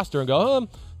their roster and go,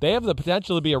 they have the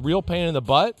potential to be a real pain in the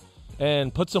butt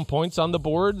and put some points on the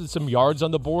board, some yards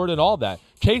on the board and all that.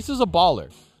 Chase is a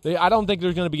baller. I don't think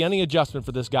there's going to be any adjustment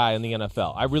for this guy in the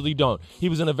NFL. I really don't. He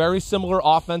was in a very similar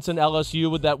offense in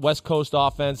LSU with that West Coast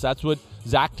offense. That's what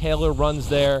Zach Taylor runs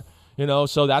there.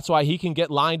 So that's why he can get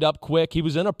lined up quick. He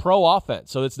was in a pro offense,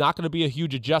 so it's not going to be a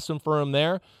huge adjustment for him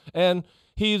there. And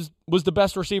he was the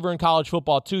best receiver in college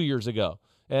football 2 years ago.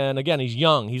 And again, he's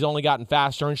young. He's only gotten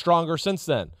faster and stronger since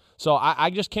then. So I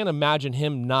just can't imagine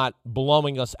him not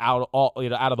blowing us out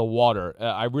of the water.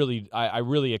 I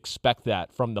really expect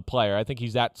that from the player. I think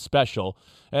he's that special.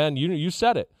 And you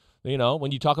said it.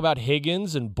 When you talk about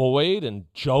Higgins and Boyd and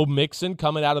Joe Mixon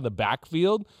coming out of the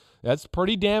backfield, that's a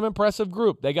pretty damn impressive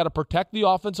group. They got to protect the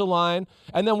offensive line.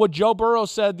 And then what Joe Burrow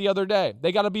said the other day,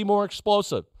 they got to be more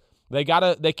explosive.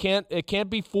 It can't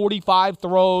be 45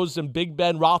 throws and Big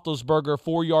Ben Roethlisberger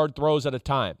 4-yard throws at a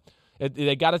time.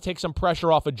 They got to take some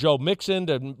pressure off of Joe Mixon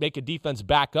to make a defense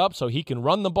back up so he can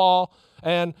run the ball,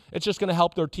 and it's just going to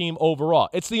help their team overall.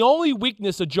 It's the only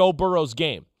weakness of Joe Burrow's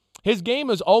game. His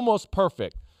game is almost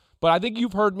perfect, but I think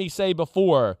you've heard me say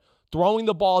before, throwing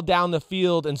the ball down the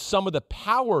field and some of the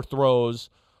power throws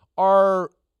are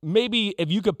maybe, if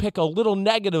you could pick a little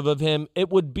negative of him, it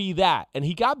would be that. And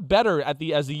he got better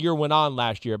as the year went on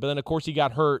last year, but then, of course, he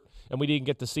got hurt, and we didn't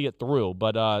get to see it through.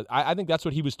 But I think that's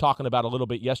what he was talking about a little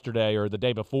bit yesterday or the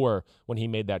day before when he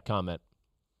made that comment.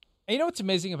 And you know what's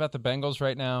amazing about the Bengals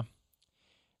right now?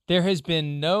 There has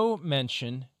been no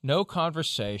mention, no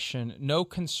conversation, no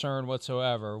concern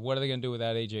whatsoever. What are they going to do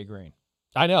without A.J. Green?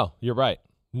 I know. You're right.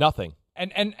 Nothing.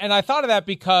 And I thought of that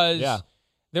because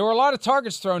there were a lot of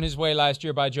targets thrown his way last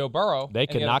year by Joe Burrow. They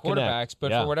could not quarterbacks,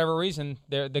 but for whatever reason,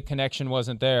 the connection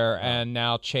wasn't there, and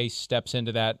now Chase steps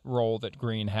into that role that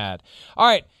Green had. All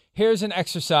right, here's an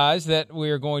exercise that we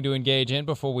are going to engage in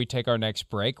before we take our next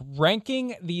break.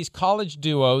 Ranking these college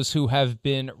duos who have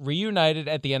been reunited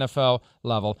at the NFL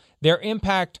level, their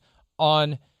impact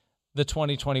on the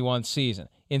 2021 season.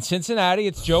 In Cincinnati,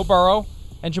 it's Joe Burrow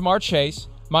and Ja'Marr Chase.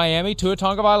 Miami, Tua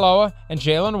Tagovailoa and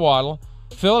Jalen Waddle.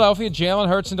 Philadelphia, Jalen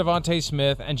Hurts and Devontae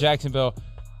Smith. And Jacksonville,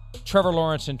 Trevor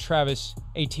Lawrence and Travis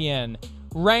Etienne.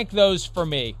 Rank those for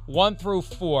me, 1 through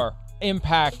 4,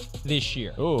 impact this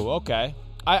year. Ooh, okay.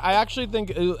 I actually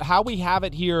think how we have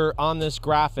it here on this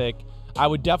graphic, I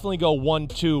would definitely go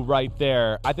 1-2 right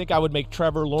there. I think I would make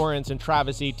Trevor Lawrence and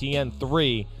Travis Etienne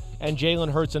 3, and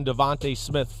Jalen Hurts and Devontae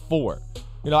Smith 4.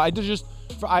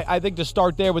 I think to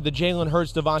start there with the Jalen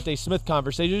Hurts, Devontae Smith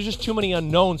conversation, there's just too many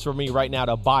unknowns for me right now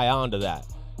to buy onto that.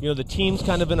 The team's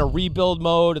kind of in a rebuild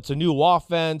mode. It's a new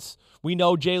offense. We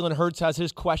know Jalen Hurts has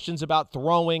his questions about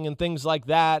throwing and things like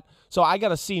that. So I got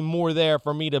to see more there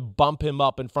for me to bump him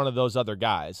up in front of those other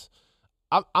guys.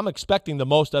 I'm expecting the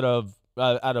most out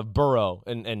of Burrow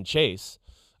and Chase.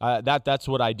 That's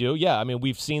what I do. Yeah, I mean,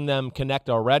 we've seen them connect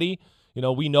already.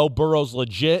 We know Burrow's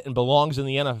legit and belongs in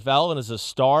the NFL and is a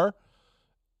star.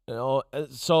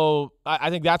 So I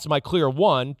think that's my clear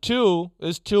 1. 2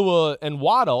 is Tua and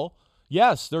Waddle.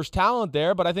 Yes, there's talent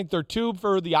there, but I think they're 2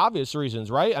 for the obvious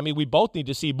reasons, right? I mean, we both need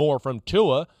to see more from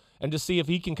Tua and to see if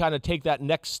he can kind of take that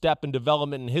next step in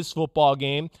development in his football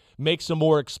game, make some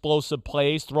more explosive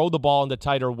plays, throw the ball into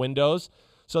tighter windows.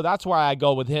 So that's why I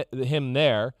go with him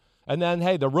there. And then,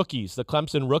 hey, the rookies, the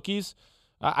Clemson rookies,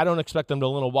 I don't expect them to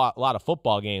win a lot of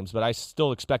football games, but I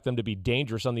still expect them to be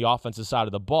dangerous on the offensive side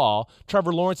of the ball.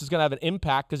 Trevor Lawrence is going to have an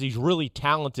impact because he's really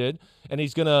talented, and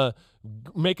he's going to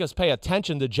make us pay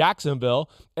attention to Jacksonville.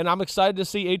 And I'm excited to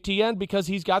see Etienne because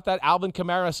he's got that Alvin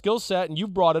Kamara skill set, and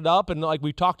you've brought it up, and like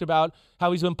we talked about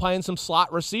how he's been playing some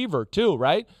slot receiver too,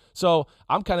 right? So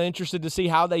I'm kind of interested to see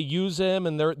how they use him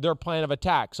and their plan of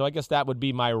attack. So I guess that would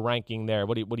be my ranking there.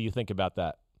 What do you think about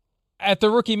that? At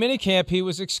the rookie minicamp, he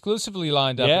was exclusively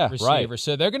lined up at receiver. Right.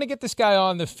 So they're going to get this guy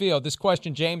on the field. This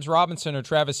question, James Robinson or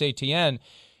Travis Etienne,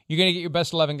 you're going to get your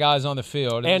best 11 guys on the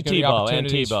field. And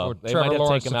Tebow. For Trevor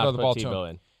Lawrence to throw the ball to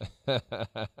him.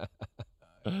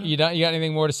 You got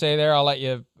anything more to say there? I'll let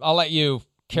you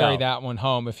carry that one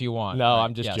home if you want. No, right?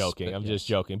 I'm just joking. I'm just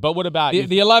joking. But what about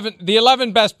the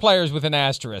 11 best players with an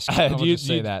asterisk?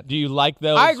 Do you like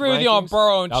those? I agree with you on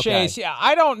Burrow and Chase. Yeah,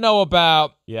 I don't know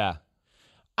about. Yeah.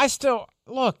 I still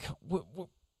look.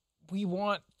 We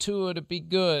want Tua to be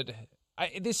good. I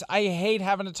hate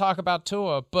having to talk about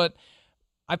Tua, but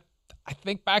I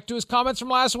think back to his comments from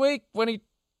last week when he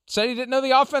said he didn't know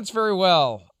the offense very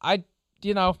well. I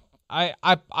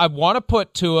want to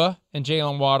put Tua and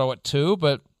Jalen Waddle at 2,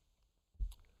 but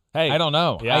hey, I don't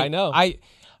know. Yeah, I know. I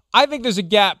think there's a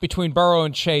gap between Burrow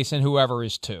and Chase and whoever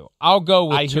is 2. I'll go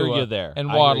with Tua hear you there.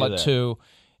 And Waddle at 2.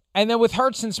 And then with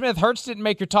Hurts and Smith, Hurts didn't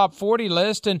make your top 40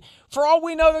 list. And for all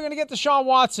we know, they're going to get Deshaun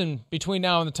Watson between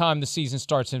now and the time the season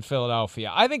starts in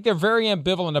Philadelphia. I think they're very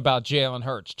ambivalent about Jalen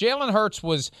Hurts. Jalen Hurts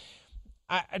was,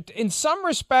 in some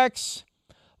respects,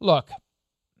 look,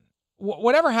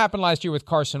 whatever happened last year with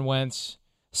Carson Wentz,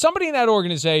 somebody in that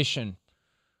organization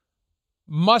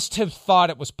must have thought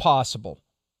it was possible,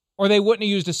 or they wouldn't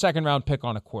have used a second-round pick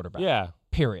on a quarterback. Yeah.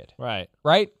 Period. Right?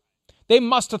 They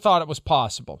must have thought it was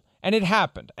possible. And it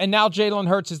happened. And now Jalen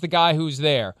Hurts is the guy who's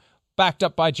there, backed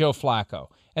up by Joe Flacco.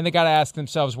 And they got to ask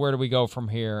themselves, where do we go from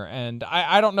here? And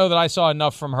I don't know that I saw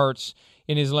enough from Hurts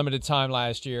in his limited time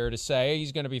last year to say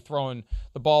he's going to be throwing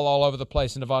the ball all over the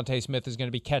place and Devontae Smith is going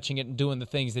to be catching it and doing the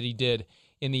things that he did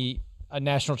in the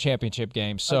national championship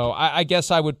game. So okay. I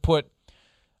guess I would put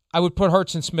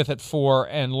Hurts and Smith at 4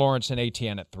 and Lawrence and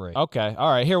Etienne at 3. Okay.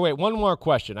 All right. Here, wait. One more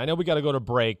question. I know we got to go to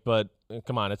break, but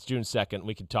come on. It's June 2nd.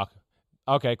 We can talk.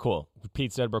 Okay, cool.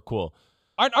 Pete said we're cool.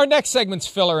 Our next segment's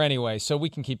filler anyway, so we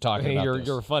can keep talking about this.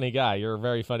 You're a funny guy. You're a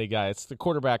very funny guy. It's the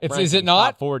quarterback. Is it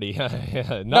not? Top 40.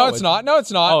 Yeah. No, it's not. No,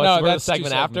 it's not. Oh, no, that's the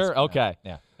segment after? Okay.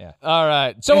 Yeah. All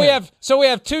right. So we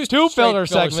have two filler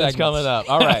segments coming up.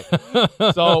 All right.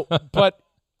 All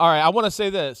right, I want to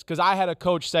say this because I had a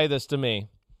coach say this to me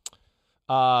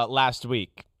last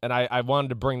week, and I wanted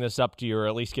to bring this up to you or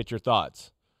at least get your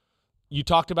thoughts. You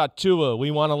talked about Tua.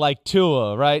 We want to like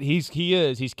Tua, right? He's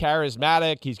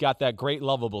charismatic. He's got that great,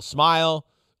 lovable smile.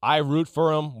 I root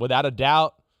for him without a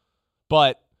doubt.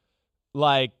 But,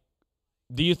 do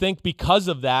you think because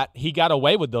of that he got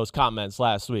away with those comments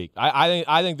last week? I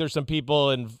think there's some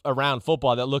people around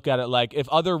football that look at it like if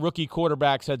other rookie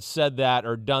quarterbacks had said that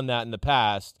or done that in the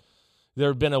past, there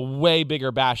had been a way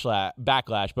bigger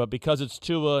backlash. But because it's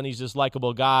Tua and he's this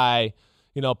likable guy,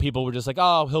 people were just like,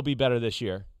 oh, he'll be better this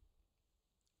year.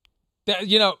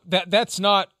 That's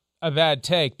not a bad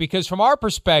take because from our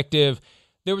perspective,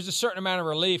 there was a certain amount of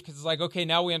relief because it's like, okay,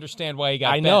 now we understand why he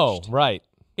got benched. I know, right.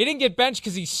 He didn't get benched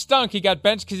because he stunk. He got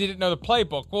benched because he didn't know the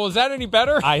playbook. Well, is that any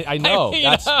better? I know.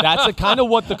 That's kind of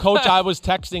what the coach I was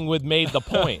texting with made the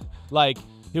point.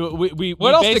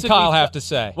 What else did Kyle have to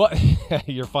say? Well,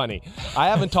 you're funny. I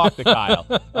haven't talked to Kyle.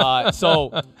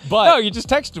 But no, you just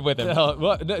texted with him.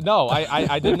 No,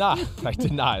 I did not. I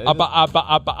did not. But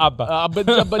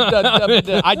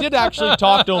I did actually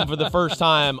talk to him for the first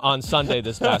time on Sunday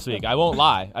this past week. I won't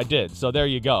lie. I did. So there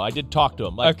you go. I did talk to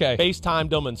him.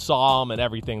 FaceTimed him and saw him and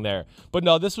everything there. But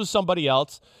no, this was somebody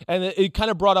else. And it kind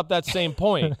of brought up that same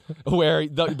point where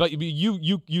but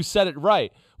you said it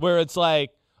right, where it's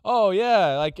like,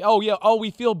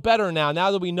 we feel better now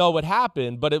that we know what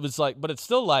happened. But it was like, but it's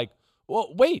still like,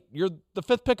 well, wait, you're the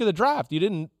 5th pick of the draft. You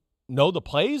didn't know the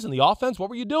plays and the offense. What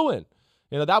were you doing?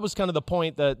 That was kind of the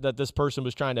point that this person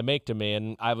was trying to make to me.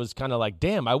 And I was kind of like,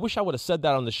 damn, I wish I would have said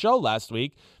that on the show last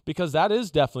week, because that is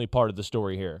definitely part of the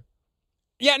story here.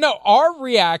 Yeah, no, our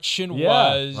reaction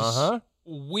was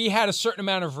we had a certain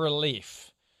amount of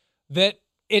relief that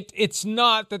it's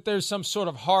not that there's some sort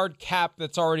of hard cap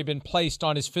that's already been placed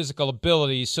on his physical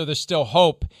abilities, so there's still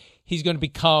hope he's going to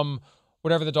become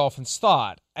whatever the Dolphins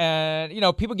thought. And,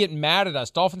 people get mad at us.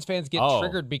 Dolphins fans get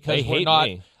triggered because we're not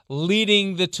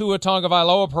leading the Tua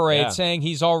Tagovailoa parade, saying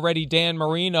he's already Dan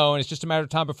Marino and it's just a matter of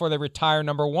time before they retire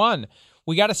number 1.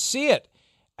 We got to see it.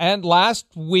 And last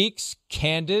week's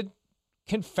candid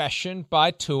confession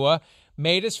by Tua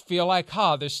made us feel like,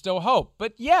 there's still hope.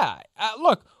 But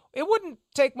look, it wouldn't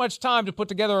take much time to put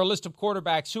together a list of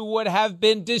quarterbacks who would have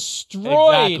been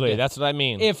destroyed. Exactly, that's what I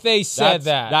mean. If they said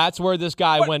that. That's where this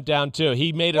guy went down to.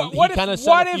 He made he kind of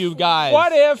said a few guys.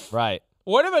 What if? Right.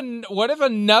 What if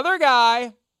another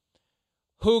guy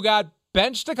who got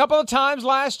benched a couple of times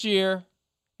last year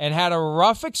and had a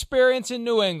rough experience in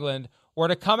New England were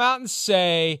to come out and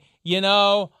say,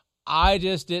 I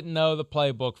just didn't know the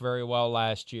playbook very well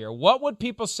last year? What would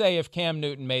people say if Cam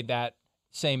Newton made that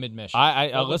same admission?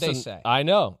 What would they say? I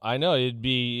know.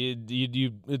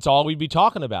 It's all we'd be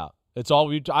talking about. It's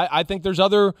all I think there's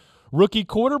other rookie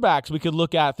quarterbacks we could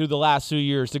look at through the last few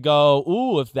years to go,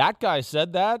 ooh, if that guy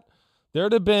said that,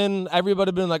 there'd have been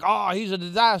everybody been like, oh, he's a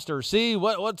disaster. See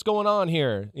what's going on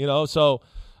here, So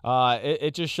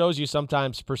it just shows you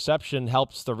sometimes perception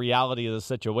helps the reality of the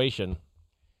situation.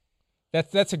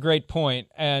 That's a great point,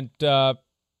 and I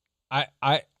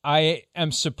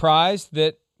am surprised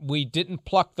that we didn't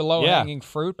pluck the low-hanging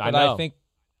fruit, but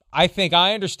I think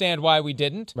I understand why we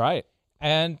didn't. Right.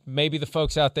 And maybe the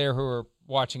folks out there who are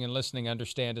watching and listening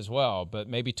understand as well, but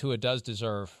maybe Tua does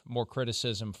deserve more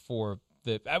criticism for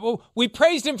we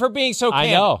praised him for being so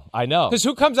candid. I know. Because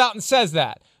who comes out and says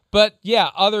that? But,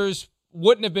 others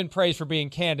wouldn't have been praised for being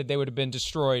candid. They would have been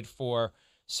destroyed for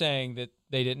saying that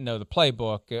they didn't know the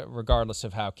playbook, regardless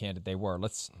of how candid they were.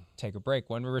 Let's take a break.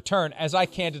 When we return, as I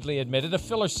candidly admitted, a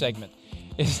filler segment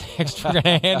is next. We're going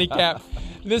to handicap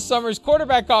this summer's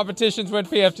quarterback competitions when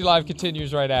PFT Live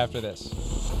continues right after this.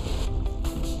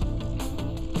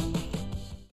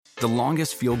 The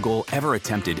longest field goal ever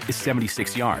attempted is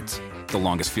 76 yards. The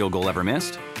longest field goal ever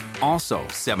missed? Also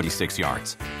 76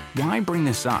 yards. Why bring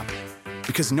this up?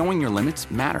 Because knowing your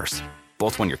limits matters,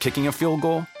 both when you're kicking a field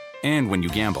goal and when you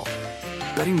gamble.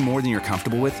 Betting more than you're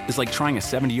comfortable with is like trying a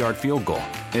 70-yard field goal.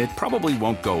 It probably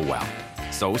won't go well.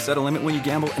 So set a limit when you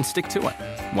gamble and stick to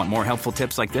it. Want more helpful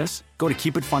tips like this? Go to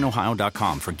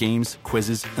keepitfunohio.com for games,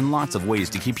 quizzes, and lots of ways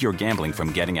to keep your gambling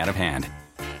from getting out of hand.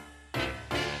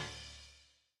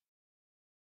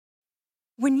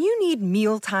 When you need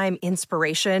mealtime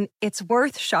inspiration, it's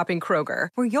worth shopping Kroger,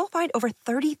 where you'll find over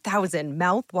 30,000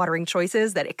 mouth-watering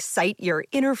choices that excite your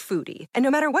inner foodie. And no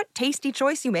matter what tasty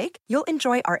choice you make, you'll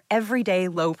enjoy our everyday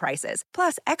low prices,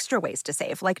 plus extra ways to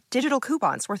save, like digital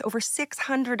coupons worth over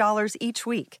 $600 each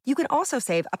week. You can also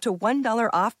save up to $1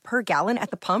 off per gallon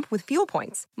at the pump with fuel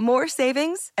points. More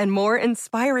savings and more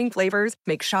inspiring flavors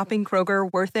make shopping Kroger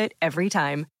worth it every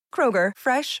time. Kroger,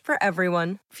 fresh for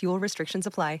everyone. Fuel restrictions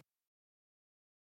apply.